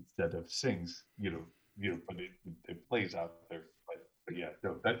instead of sings, but it plays out there. But yeah,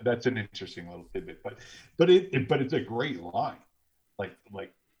 no, that's an interesting little tidbit. But it's a great line. Like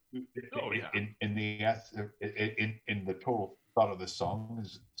Oh, yeah. in the total thought of the song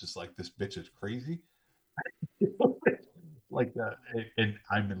is just like, this bitch is crazy. Like and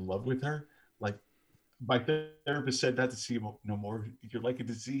I'm in love with her. Like, my therapist said not to see you no more. You're like a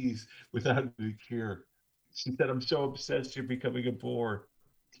disease without any cure. She said, I'm so obsessed you're becoming a bore.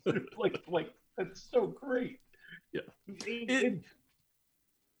 like that's so great. Yeah. And-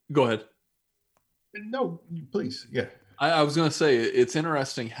 Go ahead. no, please. Yeah. I was gonna say, it's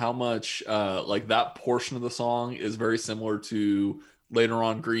interesting how much like that portion of the song is very similar to later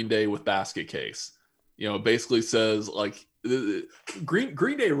on Green Day with Basket Case. It basically says like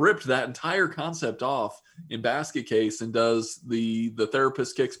Green Day ripped that entire concept off in Basket Case and does the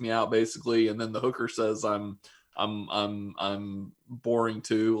therapist kicks me out basically, and then the hooker says I'm boring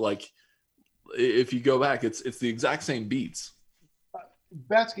too. Like, if you go back, it's the exact same beats.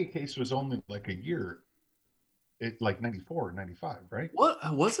 Basket Case was only like a year. Like 94 or 95, right? What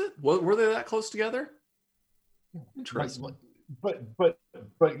was it? Were they that close together? Yeah. Interesting. But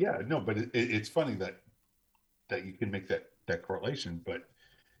yeah, no, but it's funny that you can make that correlation, but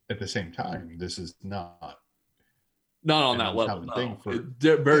at the same time, this is not on an that level. uncommon No. thing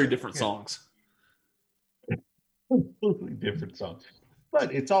for- Very Yeah, different yeah. songs. completely different song.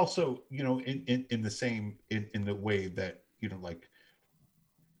 But it's also, in the same in the way that, like,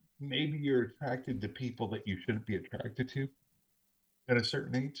 maybe you're attracted to people that you shouldn't be attracted to at a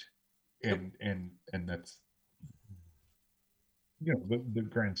certain age, and that's the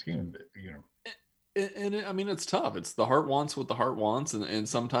grand scheme of it. And I mean, it's tough. It's the heart wants what the heart wants, and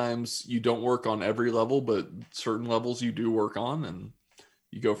sometimes you don't work on every level, but certain levels you do work on, and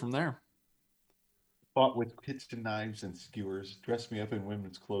you go from there. Fought with kitchen knives and skewers, dress me up in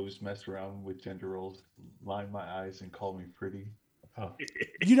women's clothes, mess around with gender roles, line my eyes and call me pretty. Oh.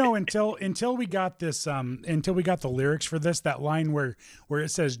 Until we got this, until we got the lyrics for this, that line where it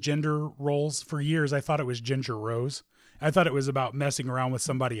says gender roles, for years I thought it was Ginger Rose. I thought it was about messing around with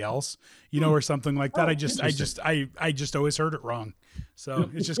somebody else, or something like that. Oh, I just always heard it wrong. So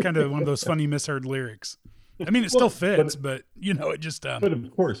it's just kind of one of those funny misheard lyrics. I mean, it still fits, but it just. But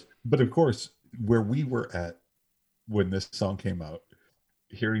of course, where we were at when this song came out,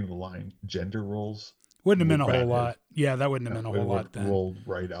 hearing the line "gender roles" wouldn't have meant a would whole not have- lot. Yeah, that wouldn't have meant a whole lot then. Rolled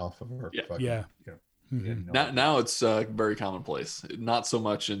right off of our Yeah. fucking, Yeah. we had Mhm. no Now it's very commonplace. Not so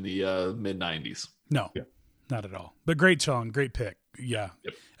much in the mid '90s. No, Yeah. not at all. But great song, great pick. Yeah,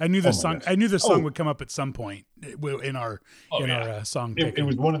 Yep. I knew this Oh my song. gosh. I knew this song Oh. would come up at some point in our song It picking.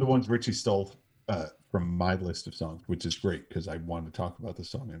 was one of the ones Richie stole from my list of songs, which is great because I wanted to talk about the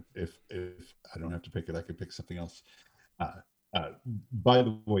song. And if I don't have to pick it, I could pick something else. By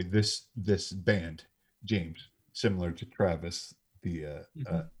the way, this band, James, similar to Travis, the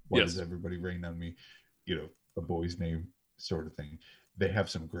 "Why Yes. Does Everybody Rain on Me," a boy's name sort of thing. They have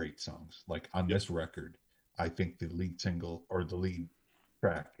some great songs. Like on this record, I think the lead single or the lead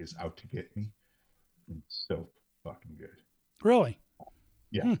track is "Out to Get Me." It's so fucking good. Really?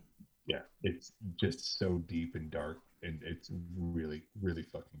 Yeah. Yeah. It's just so deep and dark, and it's really, really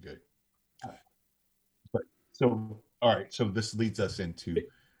fucking good. But so, all right. So this leads us into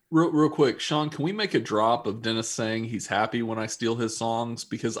Real quick, Sean, can we make a drop of Dennis saying he's happy when I steal his songs?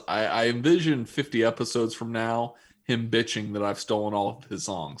 Because I envision 50 episodes from now him bitching that I've stolen all of his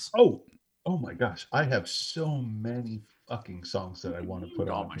songs. oh my gosh, I have so many fucking songs that I want to put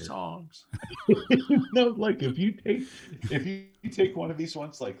all on my here. songs. No, like if you take one of these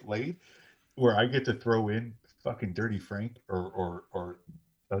ones like Laid, where I get to throw in fucking Dirty Frank or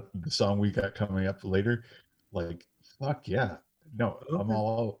the song we got coming up later, like fuck yeah. No, I'm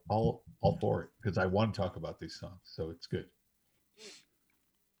all all for it because I want to talk about these songs. So it's good.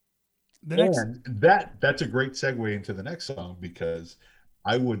 The next, And that's a great segue into the next song because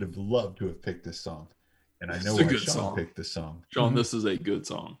I would have loved to have picked this song. And I know It's a why good Sean song. picked this song. John, this is a good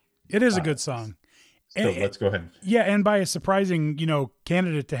song. it is a good song. So And- let's go ahead. Yeah, and by a surprising,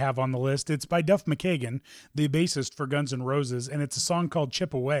 candidate to have on the list, it's by Duff McKagan, the bassist for Guns N' Roses, and it's a song called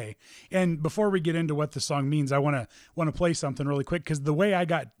 "Chip Away." And before we get into what the song means, I want to play something really quick because the way I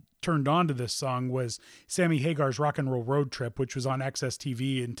got turned on to this song was Sammy Hagar's Rock and Roll Road Trip, which was on Access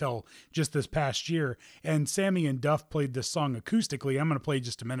TV until just this past year. And Sammy and Duff played this song acoustically. I'm going to play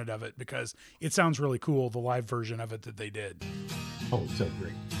just a minute of it because it sounds really cool, the live version of it that they did. Oh, so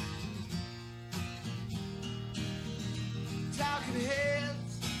great. Talking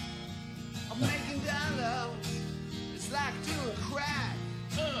heads, I'm making dollars. It's like doing crack,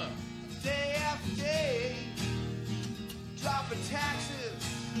 day after day. Dropping taxes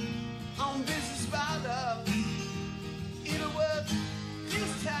on business follow. It'll work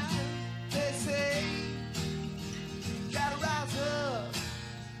this time, they say. Gotta rise up,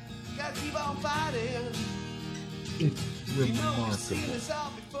 gotta keep on fighting. It's You know we've seen remarkable this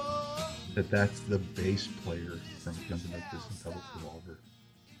all before. that's the bass player from Guns N' Roses and Velvet Revolver.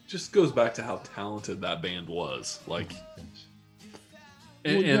 Just goes back to how talented that band was. Like, and,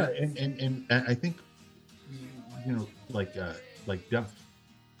 Well, yeah, and and I think like Duff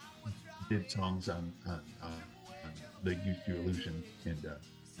did songs on the Used to Illusion and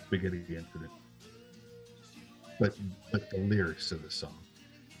Spaghetti Incident, but the lyrics of the song,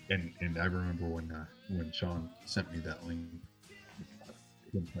 and I remember when Sean sent me that link,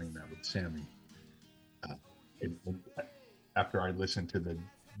 him playing that with Sammy, and after I listened to the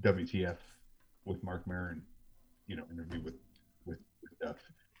WTF with Mark Maron, interview with Duff,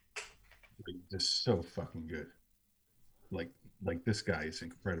 like, just so fucking good. Like this guy is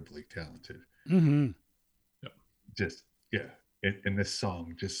incredibly talented. Mm-hmm. Just and this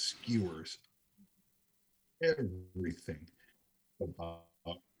song just skewers everything about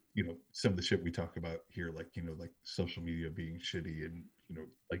some of the shit we talk about here, like social media being shitty, and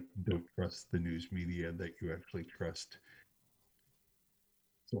like don't trust the news media that you actually trust,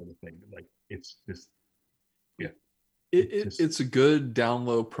 sort of thing. Like it's just it's a good down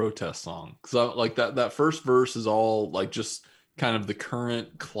low protest song because like that first verse is all like just kind of the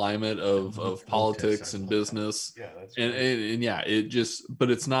current climate of politics and business. Yeah, that's and yeah, it just,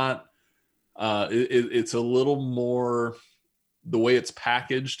 but it's not. It's a little more. The way it's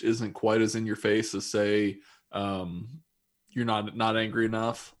packaged isn't quite as in your face as say, you're not angry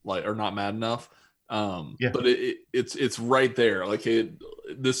enough, like, or not mad enough. But it's right there. Like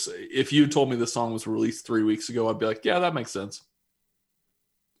if you told me this song was released 3 weeks ago, I'd be like, yeah, that makes sense.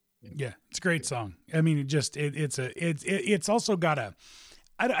 Yeah, it's a great song. I mean, it's also got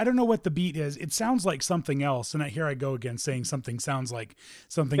I don't know what the beat is. It sounds like something else. And here I go again saying something sounds like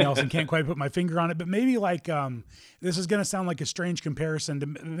something else and can't quite put my finger on it. But maybe like this is going to sound like a strange comparison to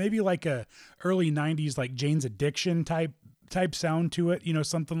maybe like a early 90s like Jane's Addiction type sound to it,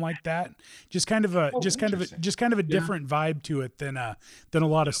 something like that. Just kind of a different vibe to it than a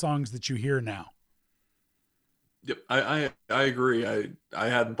lot of songs that you hear now. Yep, I agree. I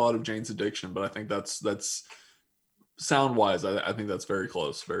hadn't thought of Jane's Addiction, but I think that's sound wise, I think that's very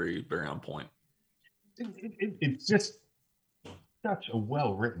close, very, very on point. It's just such a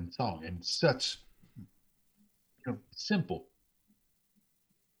well written song and such simple,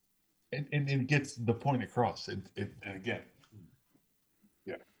 and it gets the point across. And again,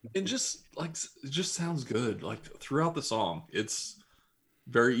 yeah, and just like it just sounds good. Like throughout the song, it's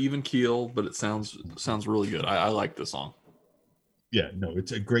very even keel, but it sounds really good. I like the song. Yeah, no,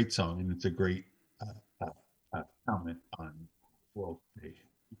 it's a great song, and it's a great comment on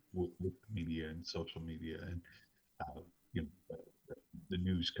with media and social media and the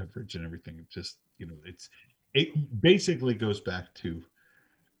news coverage and everything. It's just it basically goes back to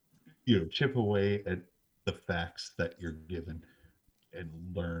chip away at the facts that you're given and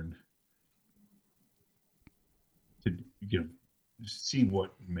learn to see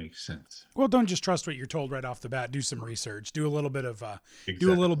what makes sense. Well, don't just trust what you're told right off the bat. Do some research. Do a little bit of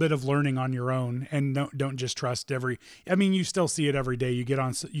learning on your own, and don't just trust every. I mean, you still see it every day. You get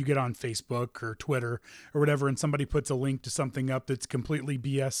on Facebook or Twitter or whatever, and somebody puts a link to something up that's completely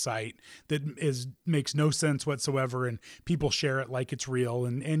BS site that makes no sense whatsoever, and people share it like it's real.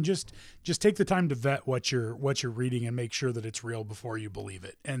 And just take the time to vet what you're reading and make sure that it's real before you believe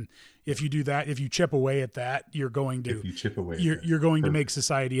it. And if you do that, if you chip away at that, you're going to. If you chip away, you're going to Perfect. make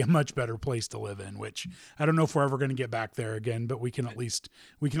society a much better place to live in, which I don't know if we're ever going to get back there again, but we can at least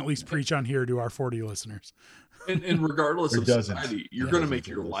preach on here to our 40 listeners. And regardless Or of dozens. society, you're Yeah, going to dozens make of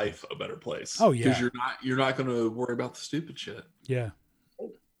your listeners. life a better place. Oh, yeah. Because you're not going to worry about the stupid shit. Yeah.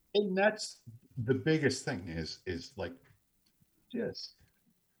 And that's the biggest thing is like, just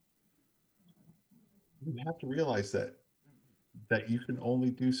you have to realize that you can only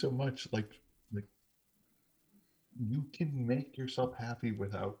do so much. Like you can make yourself happy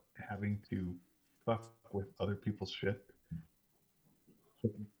without having to fuck with other people's shit.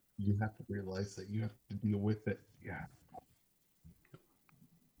 But you have to realize that you have to deal with it. Yeah.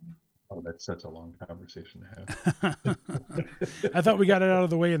 Oh, that's such a long conversation to have. I thought we got it out of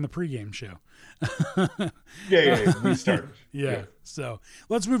the way in the pregame show. Yeah, we started. Yeah. So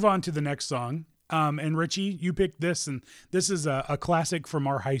let's move on to the next song. And Richie, you picked this, and this is a classic from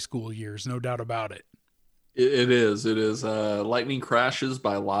our high school years, no doubt about it. It is. Lightning Crashes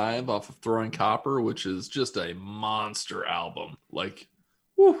by Live off of Throwing Copper, which is just a monster album. Like,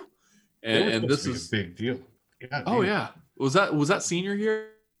 whew. And this is a big deal. Yeah. Oh dude. yeah. Was that senior year?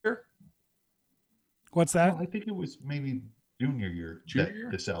 What's No, that? I think it was maybe junior year Junior that year?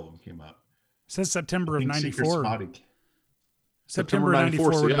 this album came out. It says September of I think Secret 94. Spotty- September September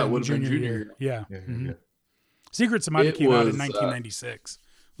 94 so would yeah, have it been would have been junior junior year. year. Yeah. Yeah, Mhm. yeah. Secret Samadhi It came out in was, 1996,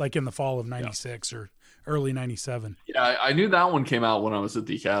 like in the fall of 96 or early 97. Yeah, I knew that one came out when I was at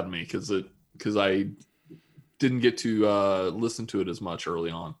the academy because I didn't get to listen to it as much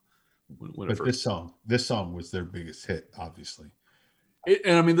early on when it But first. this song was their biggest hit, obviously.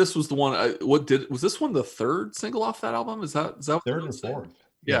 And I mean, this was the one. Was this one the third single off that album? Is that what Third it or was? fourth.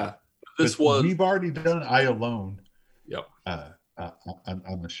 Yeah, this But was. We've already done "I Alone" Yep.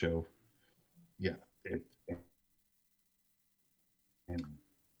 On the show. Yeah. And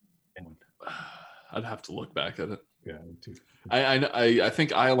I'd have to look back at it. yeah, me too. I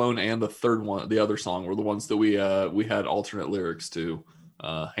think I Alone and the third one, the other song, were the ones that we had alternate lyrics to,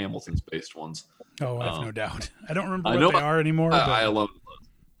 Hamilton's based ones. Oh, I have no doubt. I don't remember I what know they are anymore. But, I Alone.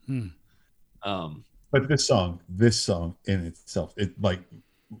 Hmm. But this song in itself, it like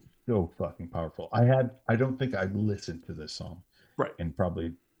so fucking powerful. I don't think I listened to this song Right. in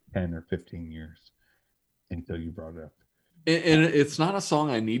probably 10 or 15 years until you brought it up. And it's not a song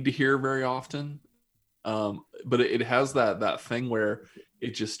I need to hear very often, but it has that thing where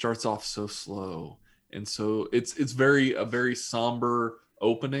it just starts off so slow, and so it's a very somber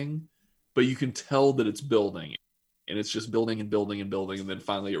opening, but you can tell that it's building, and it's just building and building and building, and then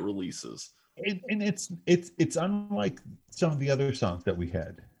finally it releases. And it's unlike some of the other songs that we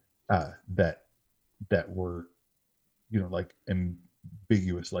had that were, like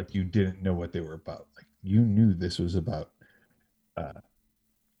ambiguous, like you didn't know what they were about. Like you knew this was about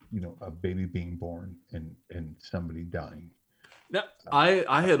a baby being born and somebody dying. Now,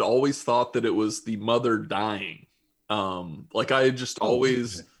 I had always thought that it was the mother dying. Like I had just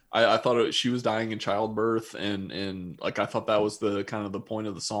always I thought she was dying in childbirth, and like I thought that was the kind of the point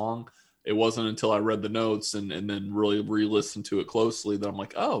of the song. It wasn't until I read the notes and then really re-listened to it closely that I'm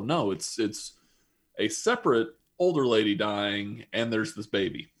like, oh no, it's a separate older lady dying, and there's this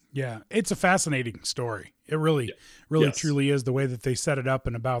baby. Yeah, it's a fascinating story. It really Yes. truly is, the way that they set it up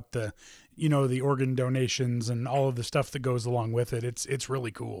and about the, the organ donations and all of the stuff that goes along with it. It's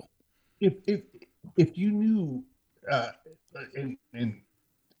really cool. If you knew,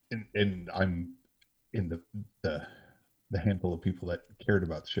 and I'm in the handful of people that cared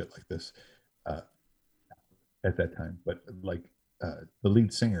about shit like this at that time, but like the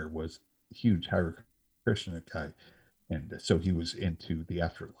lead singer was a huge Hare Krishna guy, and so he was into the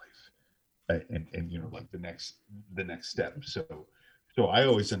afterlife, and like the next step. So I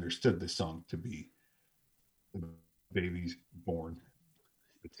always understood this song to be the baby's born,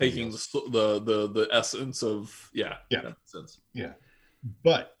 Taking the essence of Yeah. that makes sense. Yeah,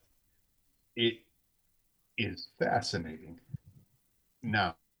 but it is fascinating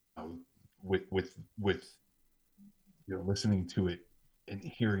now with listening to it and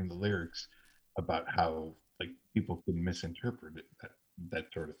hearing the lyrics about how like people can misinterpret it, that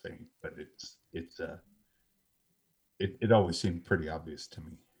sort of thing. But it always seemed pretty obvious to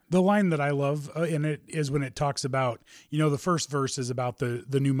me. The line that I love in it is when it talks about, the first verse is about the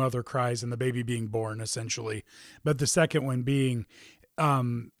new mother cries and the baby being born, essentially. But the second one being,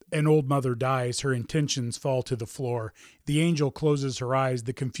 an old mother dies, her intentions fall to the floor. The angel closes her eyes.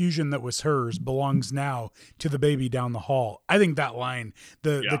 The confusion that was hers belongs now to the baby down the hall. I think that line,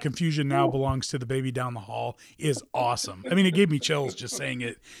 the confusion now belongs to the baby down the hall, is awesome. I mean, it gave me chills just saying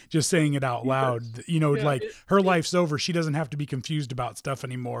it out loud. Like her life's over. She doesn't have to be confused about stuff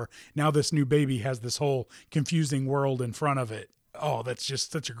anymore. Now this new baby has this whole confusing world in front of it. Oh, that's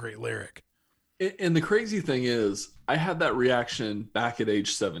just such a great lyric. And the crazy thing is, I had that reaction back at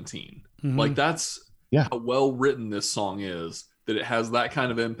age 17. Mhm. Like, that's Yeah. how well written this song is, that it has that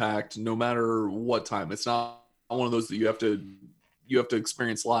kind of impact no matter what time. It's not one of those that you have to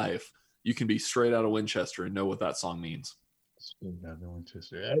experience live. You can be straight out of Winchester and know what that song means.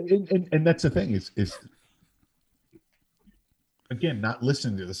 And that's the thing is again, not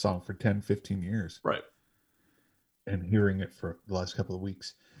listening to the song for 10, 15 years. Right. And hearing it for the last couple of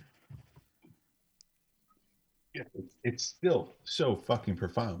weeks. Yeah, it's still so fucking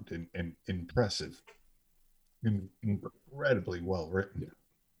profound and impressive. And incredibly well written.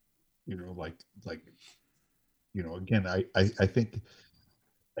 You know, like again, I think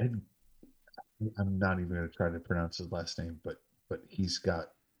I'm not even going to try to pronounce his last name, but he's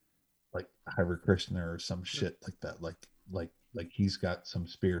got like Hare Krishna or some shit like that. Like he's got some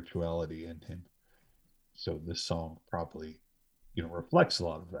spirituality in him. So this song probably, reflects a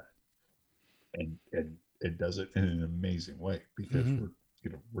lot of that, and it does it in an amazing way because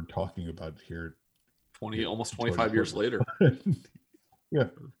we're talking about it here almost 25 years later. Yeah,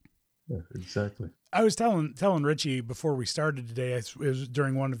 exactly. I was telling Richie before we started today, it was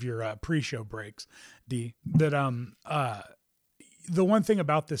during one of your pre-show breaks, D, that the one thing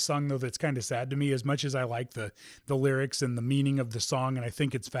about this song though that's kind of sad to me, as much as I like the lyrics and the meaning of the song, and I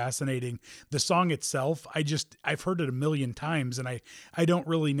think it's fascinating, the song itself, I've heard it a million times, and I don't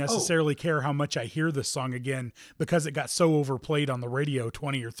really necessarily care how much I hear this song again because it got so overplayed on the radio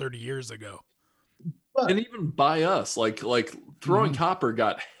 20 or 30 years ago. And even by us, like Throwing Copper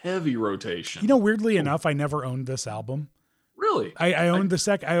got heavy rotation. Weirdly enough, I never owned this album. Really? I owned the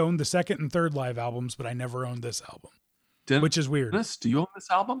second and third live albums, but I never owned this album, which is weird. Dennis, do you own this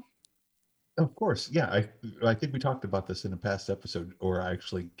album? Of course, yeah. I think we talked about this in a past episode, or I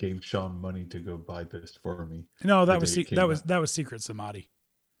actually gave Sean money to go buy this for me. No, the that was day it came out. that was Secret Samadhi.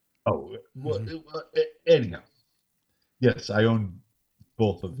 Oh, well, anyhow, yes, I own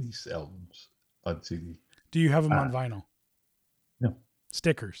both of these albums on CD. Do you have them on vinyl? No.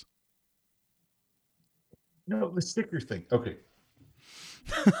 Stickers? No, the sticker thing. Okay.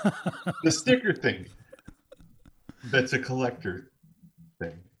 The sticker thing. That's a collector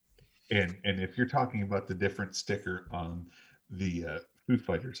thing. And if you're talking about the different sticker on the Foo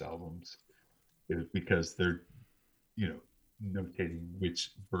Fighters albums, it's because they're, notating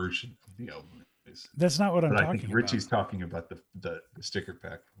which version of the album it is. That's not what I'm But I talking think about. Richie's talking about the sticker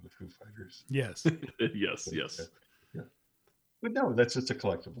pack from the Foo Fighters. Yes. Yes. Yeah. But no, that's just a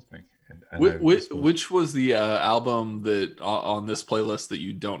collectible thing. And Which was the album that on this playlist that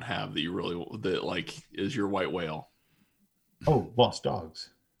you don't have that you really that like is your white whale? Oh, Lost Dogs.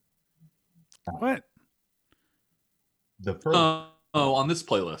 What? The first. On this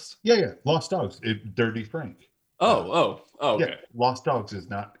playlist. Yeah, Lost Dogs. Dirty Frank. Oh, okay. Yeah, Lost Dogs is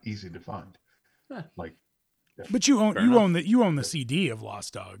not easy to find. Huh. Like, But you own Fair enough. own the CD of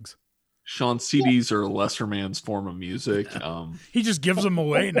Lost Dogs. Sean, CDs are a lesser man's form of music. He just gives them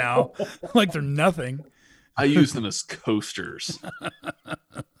away now like they're nothing. I use them as coasters.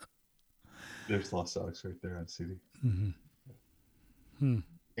 there's Lost Dogs right there on CD, Mm-hmm.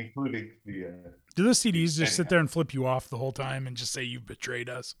 including the. Do the CDs just sit there and flip you off the whole time and just say you've betrayed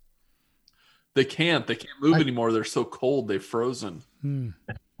us? They can't move anymore. They're so cold. They've frozen. No.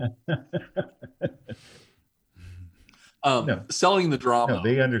 Selling the drama. No,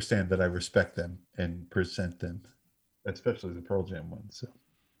 they understand that I respect them and present them, especially the Pearl Jam ones. So.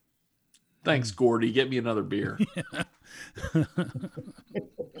 Thanks, Gordy. Get me another beer.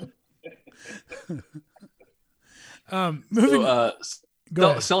 Moving. Go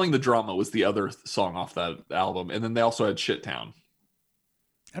ahead. Selling the Drama was the other song off that album, and then they also had Shit Town.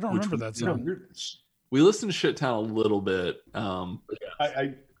 I don't remember that song. We listened to Shit Town a little bit.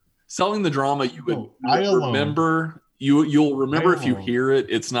 I Selling the Drama, you would I Alone. remember. You'll remember if you Alone. hear it.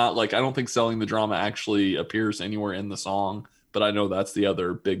 It's not like I don't think Selling the Drama actually appears anywhere in the song, but I know that's the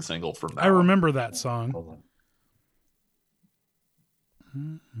other big single from that. I remember that song. Hold on.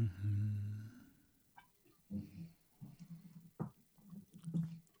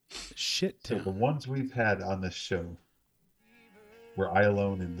 Shit. So the ones we've had on this show were I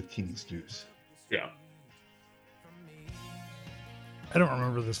Alone and the King's Juice. Yeah. I don't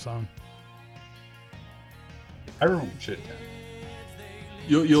remember this song. I remember Shit Town.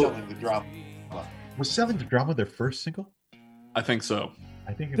 You'll. Selling the Drama. Was Selling the Drama their first single? I think so.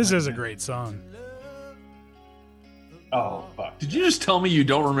 I think it This might is a have been. great song. Oh fuck! Did you just tell me you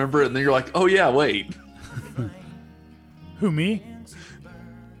don't remember it, and then you're like, oh yeah, wait. Who, me?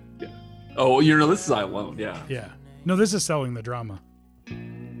 Oh, this is I Alone. Yeah. Yeah. No, this is Selling the Drama.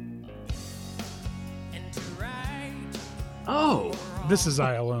 Oh, This is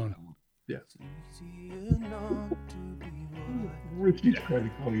I Alone. yeah. Richie's trying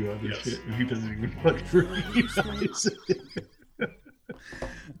to call you on this Yes. shit, and he doesn't even fucking recognize it.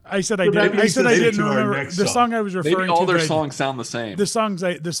 I said I So that didn't. I leads said us I didn't into our remember next the song. song I was referring Maybe to. all their that I- songs sound the same. the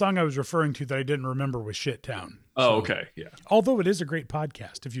song I was referring to that I didn't remember was Shit Town. Oh, okay. Yeah. Although it is a great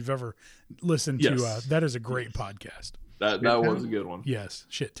podcast. If you've ever listened to Yes. that is a great podcast. That was a good one. Yes,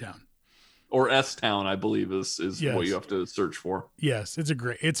 Shit Town. Or S Town, I believe, is Yes. what you have to search for. Yes, it's a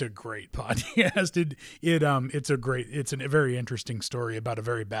great podcast. It's a very interesting story about a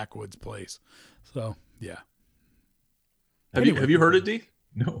very backwoods place. So yeah. Have you heard it, D?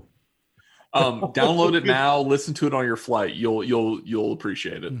 No. Download it now. Listen to it on your flight. You'll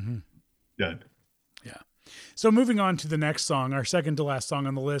appreciate it. Mm-hmm. Done. So moving on to the next song, our second to last song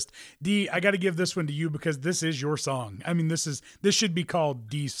on the list. D, I got to give this one to you because this is your song. I mean, this should be called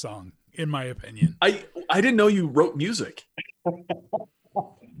D's song, in my opinion. I didn't know you wrote music.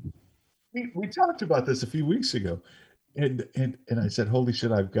 We talked about this a few weeks ago, and I said, "Holy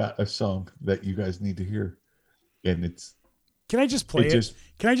shit! I've got a song that you guys need to hear," and it's Can I just play It it? just-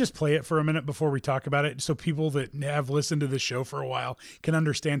 Can I just play it for a minute before we talk about it, so people that have listened to the show for a while can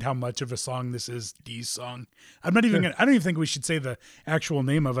understand how much of a song this is? D's song. I'm not even. I don't even think we should say the actual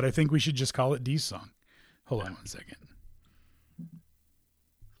name of it. I think we should just call it D's song. Hold on one second.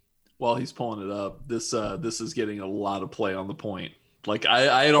 While he's pulling it up, this is getting a lot of play on the point. Like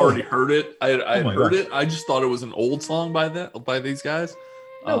I had already heard it. I had my heard gosh. it. I just thought it was an old song by these guys.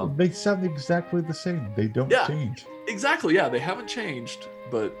 no, they sound exactly the same. They don't Yeah. change. Exactly. Yeah, they haven't changed,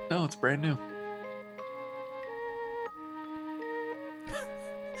 but no, it's brand new.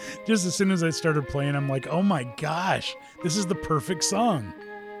 Just as soon as I started playing, I'm like, oh my gosh, this is the perfect song.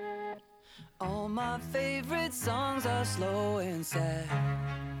 All my favorite songs are slow and sad.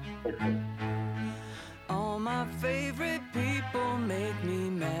 All my favorite people make me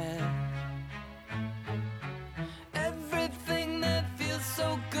mad. Everything that feels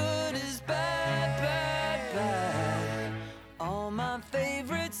so good is bad, bad, bad. All my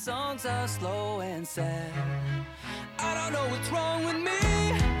favorite songs are slow and sad. I don't know what's wrong with me.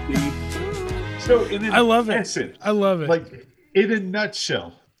 So in I love it. essence, I love it. like in a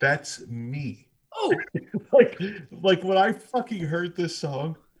nutshell, that's me. Oh, like when I fucking heard this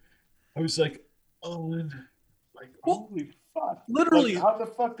song, I was like, oh, and like holy fuck! literally. Like, how the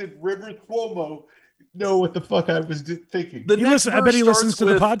fuck did River Cuomo know what the fuck I was thinking? The He next listen- I bet he verse listens starts to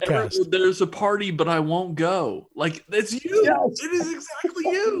the with, podcast. There's a party, but I won't go. Like that's you. Yes. It is exactly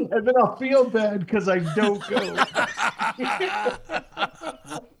you. And then I'll feel bad because I don't go.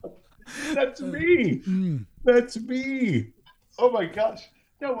 That's me. Mm. That's me. Oh my gosh.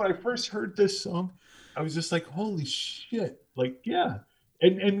 No, when I first heard this song, I was just like, holy shit. Like, yeah.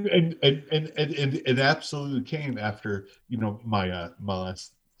 And it absolutely came after, you know, my my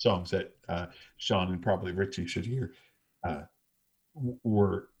last songs that Sean and probably Richie should hear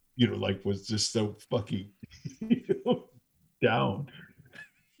were, you know, like was just so fucking down.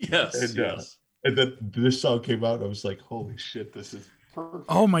 Yes. And, yes. And then this song came out, and I was like, holy shit, this is perfect.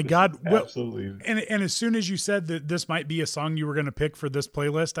 Oh my This God. is Well, absolutely. And as soon as you said that this might be a song you were going to pick for this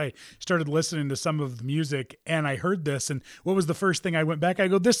playlist, I started listening to some of the music and I heard this. And what was the first thing I went back? I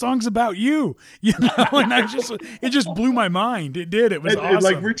go, this song's about you, you know. And it just blew my mind. It did. It was And awesome.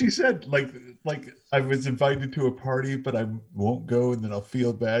 like Richie said, like I was invited to a party, but I won't go, and then I'll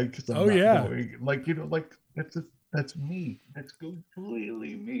feel bad because I'm Oh, not yeah. going. Like, you know, like that's me. That's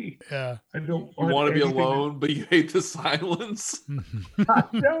completely me. Yeah. I don't You want to be anything alone, but you hate the silence.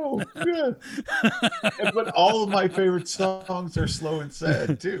 No, yeah. But all of my favorite songs are slow and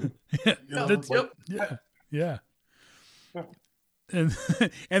sad too. You know, That's- like- Yeah. And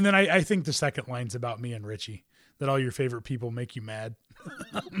and then I think the second line's about me and Richie, that all your favorite people make you mad.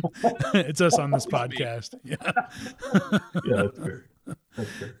 It's us on this podcast. Yeah. yeah, that's fair. That's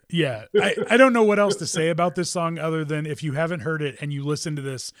fair. Yeah. I don't know what else to say about this song other than if you haven't heard it and you listen to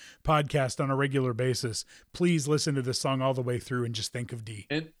this podcast on a regular basis, please listen to this song all the way through and just think of D.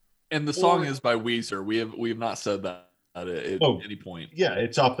 And the song Or- is by Weezer. We have not said that at Oh. any point. Yeah,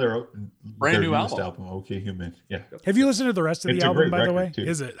 it's off their Brand new newest album. Okay, Human. Yeah. Have you listened to the rest of It's the a album, great by the way? record, too.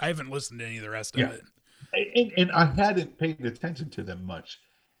 Is it? I haven't listened to any of the rest Yeah. of it. And I hadn't paid attention to them much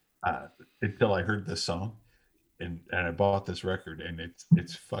until I heard this song, and I bought this record, and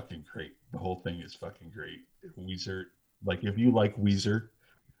it's fucking great. The whole thing is fucking great. Weezer, like if you like Weezer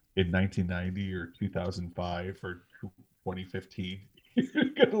in 1990 or 2005 or 2015, you're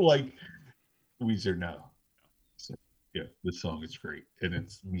gonna like Weezer now. So yeah, this song is great, and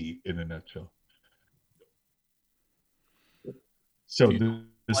it's me in a nutshell. So You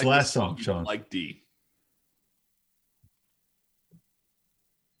this Like last this song, you Sean. like D.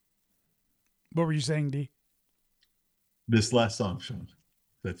 What were you saying, D? This last song, Sean.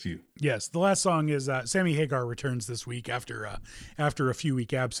 That's you. Yes, the last song is Sammy Hagar returns this week after a few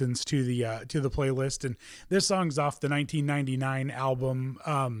week absence to the playlist, and this song's off the 1999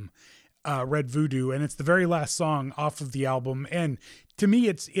 album Red Voodoo, and it's the very last song off of the album. And to me,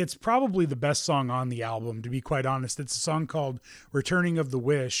 it's probably the best song on the album, to be quite honest. It's a song called "Returning of the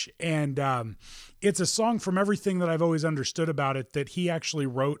Wish," and it's a song from everything that I've always understood about it, that he actually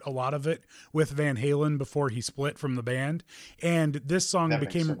wrote a lot of it with Van Halen before he split from the band. And this song That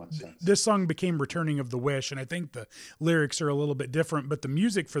makes so became much sense. this song became "Returning of the Wish," and I think the lyrics are a little bit different, but the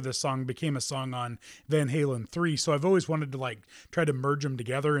music for this song became a song on Van Halen 3. So I've always wanted to like try to merge them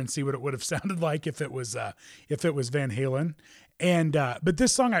together and see what it would have sounded like if it was Van Halen. And but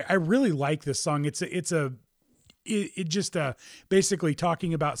this song, I really like this song. It just basically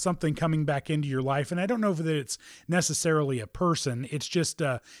talking about something coming back into your life. And I don't know that it's necessarily a person. It's just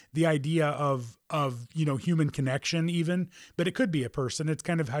the idea of human connection even, but it could be a person. It's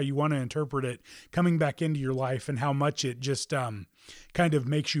kind of how you want to interpret it, coming back into your life, and how much it just kind of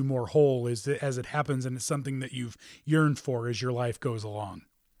makes you more whole as it happens. And it's something that you've yearned for as your life goes along.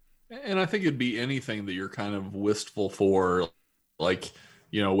 And I think it'd be anything that you're kind of wistful for, like,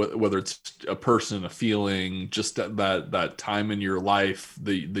 whether it's a person, a feeling, just that time in your life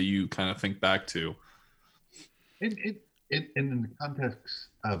that you kind of think back to. And in the context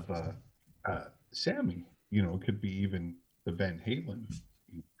of Sammy, it could be even the Van Halen.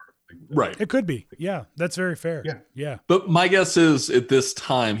 Right. It could be. Yeah, that's very fair. Yeah. But my guess is at this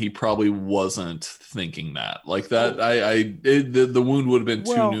time he probably wasn't thinking that. Like that, the wound would have been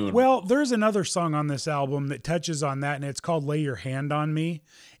too new. Well, there's another song on this album that touches on that, and it's called "Lay Your Hand on Me,"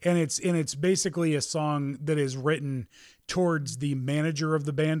 and it's basically a song that is written towards the manager of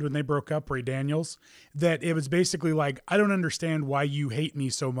the band when they broke up, Ray Daniels. That it was basically like, I don't understand why you hate me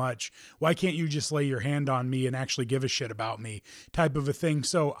so much. Why can't you just lay your hand on me and actually give a shit about me, type of a thing.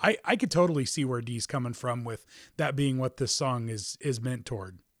 So I could totally see where Dee's coming from with that being what this song is meant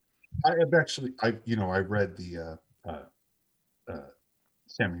toward. I read the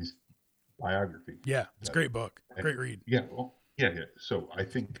Sammy's biography. Yeah, it's a great book. Great read. Yeah. Well, yeah. So I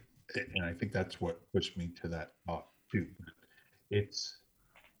think that's what pushed me to that thought too. It's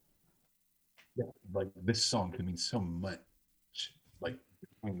like this song can mean so much, like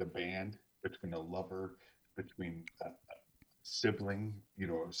between the band, between a lover, between a sibling,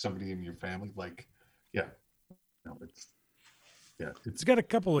 somebody in your family. Like, It's got a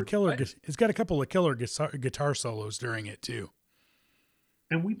couple of killer guitar solos during it too.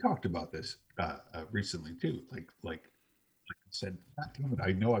 And we talked about this recently too. Like I said,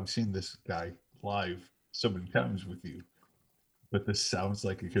 I know I've seen this guy live so many times with you, but this sounds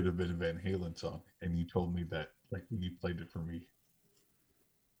like it could have been a Van Halen song. And you told me that, like, when you played it for me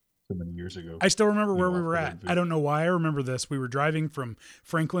so many years ago. I still remember where we were at. I don't know why I remember this. We were driving from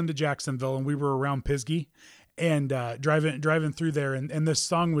Franklin to Jacksonville, and we were around Pisgah, and driving through there, and this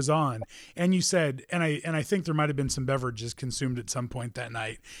song was on. And you said, and I think there might have been some beverages consumed at some point that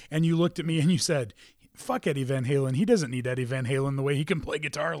night. And you looked at me and you said, "Fuck Eddie Van Halen. He doesn't need Eddie Van Halen the way he can play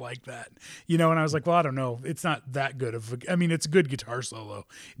guitar like that." And I was like, well, I don't know. It's not that good it's a good guitar solo,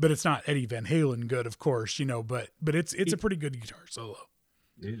 but it's not Eddie Van Halen good, of course, but it's a pretty good guitar solo.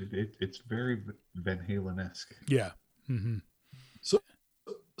 It's very Van Halen-esque. Yeah. Mm-hmm.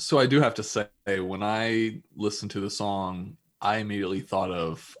 So I do have to say, when I listened to the song, I immediately thought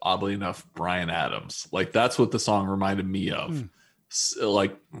of, oddly enough, Bryan Adams. Like, that's what the song reminded me of.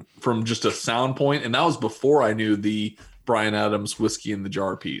 Like, from just a sound point, and that was before I knew the Bryan Adams Whiskey in the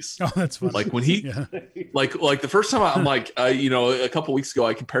Jar piece. Oh, that's funny. Like when he, like the first time I'm like, a couple weeks ago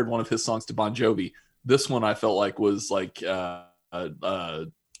I compared one of his songs to Bon Jovi. This one I felt like was like the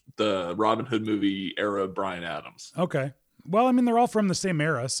Robin Hood movie era Bryan Adams. Okay. Well, they're all from the same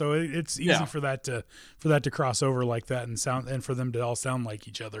era, so it's easy for that to cross over like that and for them to all sound like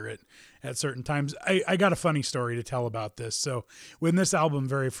each other at certain times. I got a funny story to tell about this. So when this album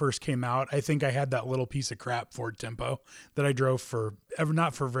very first came out, I think I had that little piece of crap Ford Tempo that I drove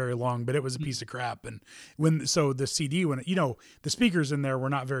not for very long, but it was a piece of crap. And the CD, the speakers in there were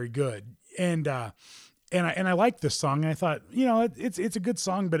not very good. And I liked this song. And I thought, it's a good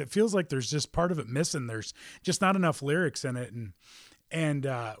song, but it feels like there's just part of it missing. There's just not enough lyrics in it. And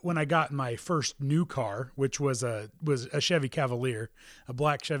when I got my first new car, which was a Chevy Cavalier, a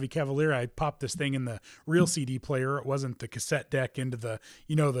black Chevy Cavalier, I popped this thing in the real CD player. It wasn't the cassette deck into the,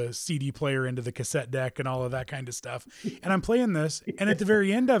 the CD player into the cassette deck and all of that kind of stuff. And I'm playing this, and at the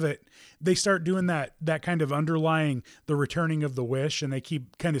very end of it, they start doing that kind of underlying the returning of the wish, and they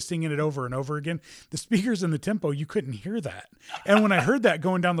keep kind of singing it over and over again. The speakers and the tempo, you couldn't hear that. And when I heard that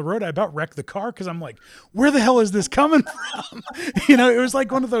going down the road, I about wrecked the car because I'm like, where the hell is this coming from? It was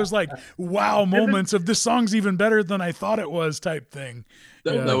like one of those like wow moments of this song's even better than I thought it was type thing.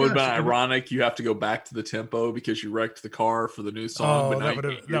 That Yeah. would have been ironic. You have to go back to the tempo because you wrecked the car for the new song. Oh, but now that you would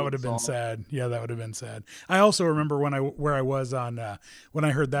can't have hear the been song. sad. Yeah, that would have been sad. I also remember where I was on when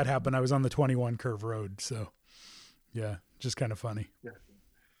I heard that happen. I was on the 21 Curve Road. So, yeah, just kind of funny.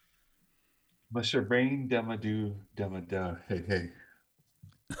 Mr. Brain, Demadoo, Demada. Hey.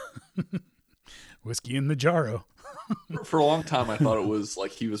 Whiskey in the jarro. For a long time, I thought it was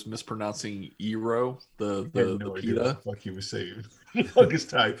like he was mispronouncing Eero, the I had no idea what PETA. the fuck he was saying. The longest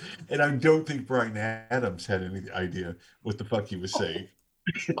time. And I don't think Brian Adams had any idea what the fuck he was saying.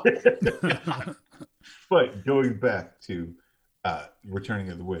 But going back to Returning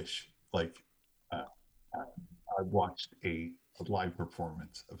of the Wish, like I watched a live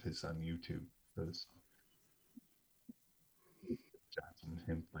performance of his on YouTube for this song. Johnson,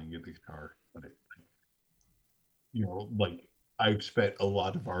 him playing the guitar. But like I've spent a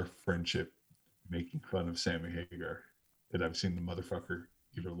lot of our friendship making fun of Sammy Hagar, and I've seen the motherfucker,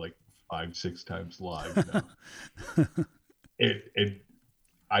 like 5-6 times live now. and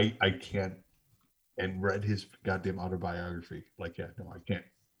I can't, and read his goddamn autobiography. Like, yeah, no, I can't.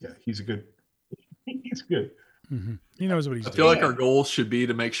 Yeah, he's good. Mm-hmm. He knows what he's I doing. feel like our goal should be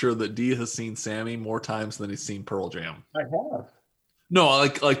to make sure that D has seen Sammy more times than he's seen Pearl Jam. I have. No,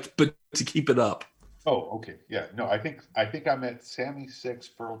 but to keep it up. Oh, okay. Yeah. No, I think I'm at Sammy 6,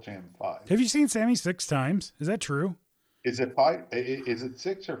 Pearl Jam 5. Have you seen Sammy 6 times? Is that true? Is it 5? Is it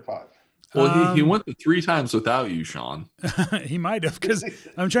 6 or 5? Well, he went the 3 times without you, Sean. He might have, because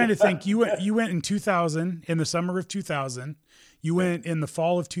I'm trying to think. You went in 2000, in the summer of 2000. You went in the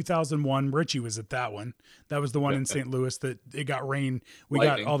fall of 2001. Richie was at that one. That was the one in St. Louis that it got rain. We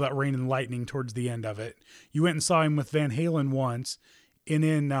Lightning. got all that rain and lightning towards the end of it. You went and saw him with Van Halen once, and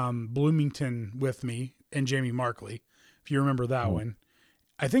in Bloomington with me and Jamie Markley, if you remember that one.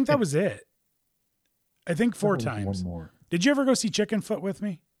 I think that was it. I think 4 times. One more. Did you ever go see Chickenfoot with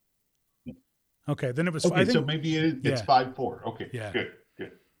me? Okay, then it was. Okay, I think, so maybe it's yeah. 5-4. Okay, Yeah. good.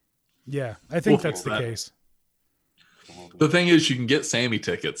 Yeah, I think We'll that's the that. case. The thing is, you can get Sammy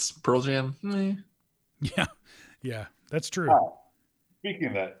tickets. Pearl Jam, Yeah, that's true. Speaking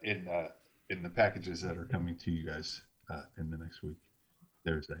of that, in the packages that are coming to you guys in the next week,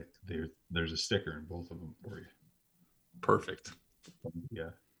 there's a sticker in both of them for you. perfect. Yeah,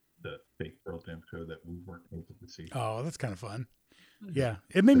 the fake Pearl Jam show that we weren't able to see. Oh, that's kind of fun. Yeah,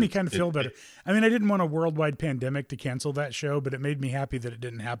 it made me kind of feel better. I mean, I didn't want a worldwide pandemic to cancel that show, but it made me happy that it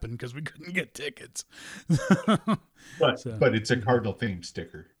didn't happen because we couldn't get tickets. But it's a Cardinal themed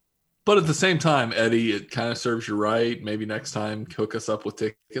sticker. But at the same time, Eddie, it kind of serves you right. Maybe next time, hook us up with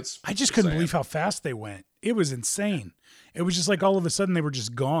tickets. I just couldn't believe how fast they went. It was insane. It was just like all of a sudden they were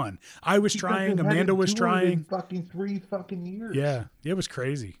just gone. I was trying. Amanda was trying. Fucking 3 fucking years. Yeah, it was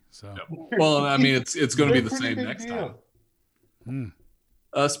crazy. So, Well, I mean, it's going to be They're the pretty same big next deal. time.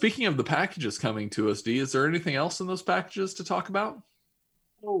 Speaking of the packages coming to us, D, is there anything else in those packages to talk about?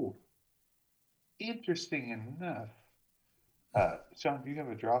 Oh, interesting enough. Sean, do you have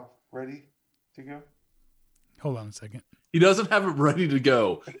a drop ready to go? hold on a second. He doesn't have it ready to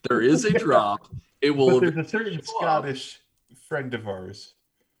go. There is a drop. It will. But there's a certain Scottish friend of ours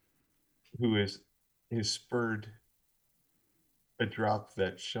who has spurred a drop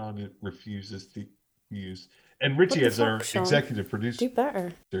that Sean refuses to use. And Richie, the as our fuck, Sean? executive producer, Do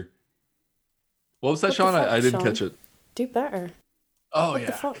better. What was that, What the Sean? fuck, I didn't Sean? catch it. Do better. Oh, What yeah.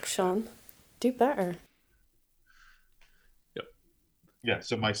 the fuck, Sean? Do better. yeah.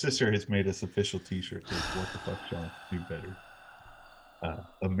 So my sister has made us official T-shirts. Like, what the fuck, Sean? Do better.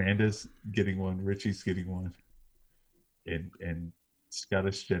 Amanda's getting one. Richie's getting one. And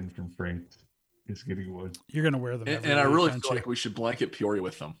Scottish Jen from France is getting one. You're gonna wear them. And, every and I week, really aren't feel you? like we should blanket Peoria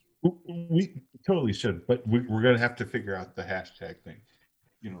with them. We totally should, but we're gonna have to figure out the hashtag thing.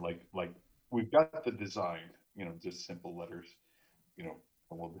 Like we've got the design, just simple letters, and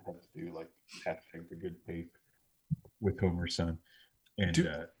we'll have to do like hashtag the good tape with Homer's son, and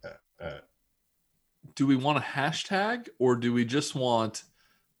Do we want a hashtag or do we just want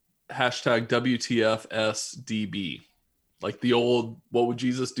hashtag WTFSDB? Like the old "What would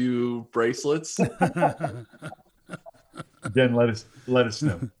Jesus do" bracelets. Then let us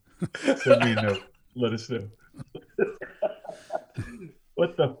know. Send me a note. Let us know.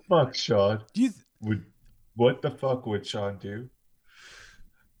 What the fuck, Sean? What the fuck would Sean do?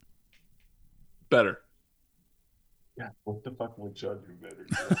 Better. Yeah, what the fuck would Sean do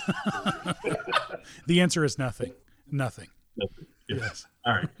better? The answer is nothing. Nothing. Yes.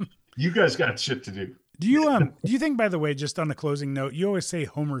 All right. You guys got shit to do. Do you think, by the way, just on a closing note, you always say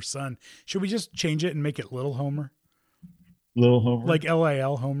Homer's son. Should we just change it and make it Little Homer? Little Homer? Like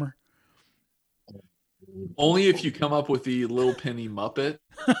LIL Homer? Only if you come up with the Little Penny Muppet.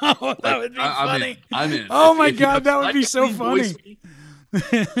 Oh, that would be funny. I'm in. Oh my If you God, have that would be so Spike Lee funny. voice me-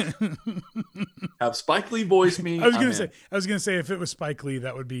 Have Spike Lee voice me. I was I'm gonna in. say if it was Spike Lee,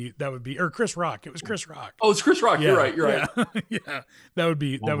 that would be or Chris Rock. It was Chris Rock. Oh, it's Chris Rock. Yeah, You're right. Yeah, that would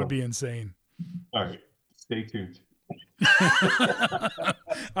be insane. All right. Stay tuned.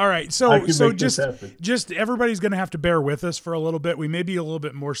 All right, I so can make this happen. just everybody's going to have to bear with us for a little bit. We may be a little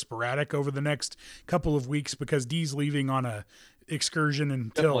bit more sporadic over the next couple of weeks because Dee's leaving on a excursion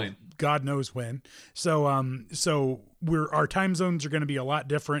until Definitely. God knows when. So our time zones are going to be a lot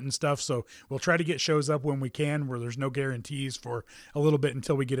different and stuff. So we'll try to get shows up when we can, where there's no guarantees for a little bit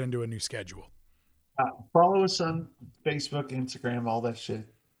until we get into a new schedule. Follow us on Facebook, Instagram, all that shit.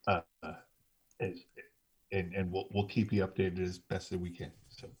 And we'll keep you updated as best as we can.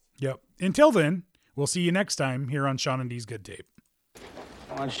 So Yep. Until then, we'll see you next time here on Sean and Dee's Good Tape.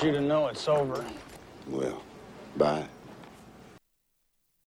 I want you to know it's over. Well, bye.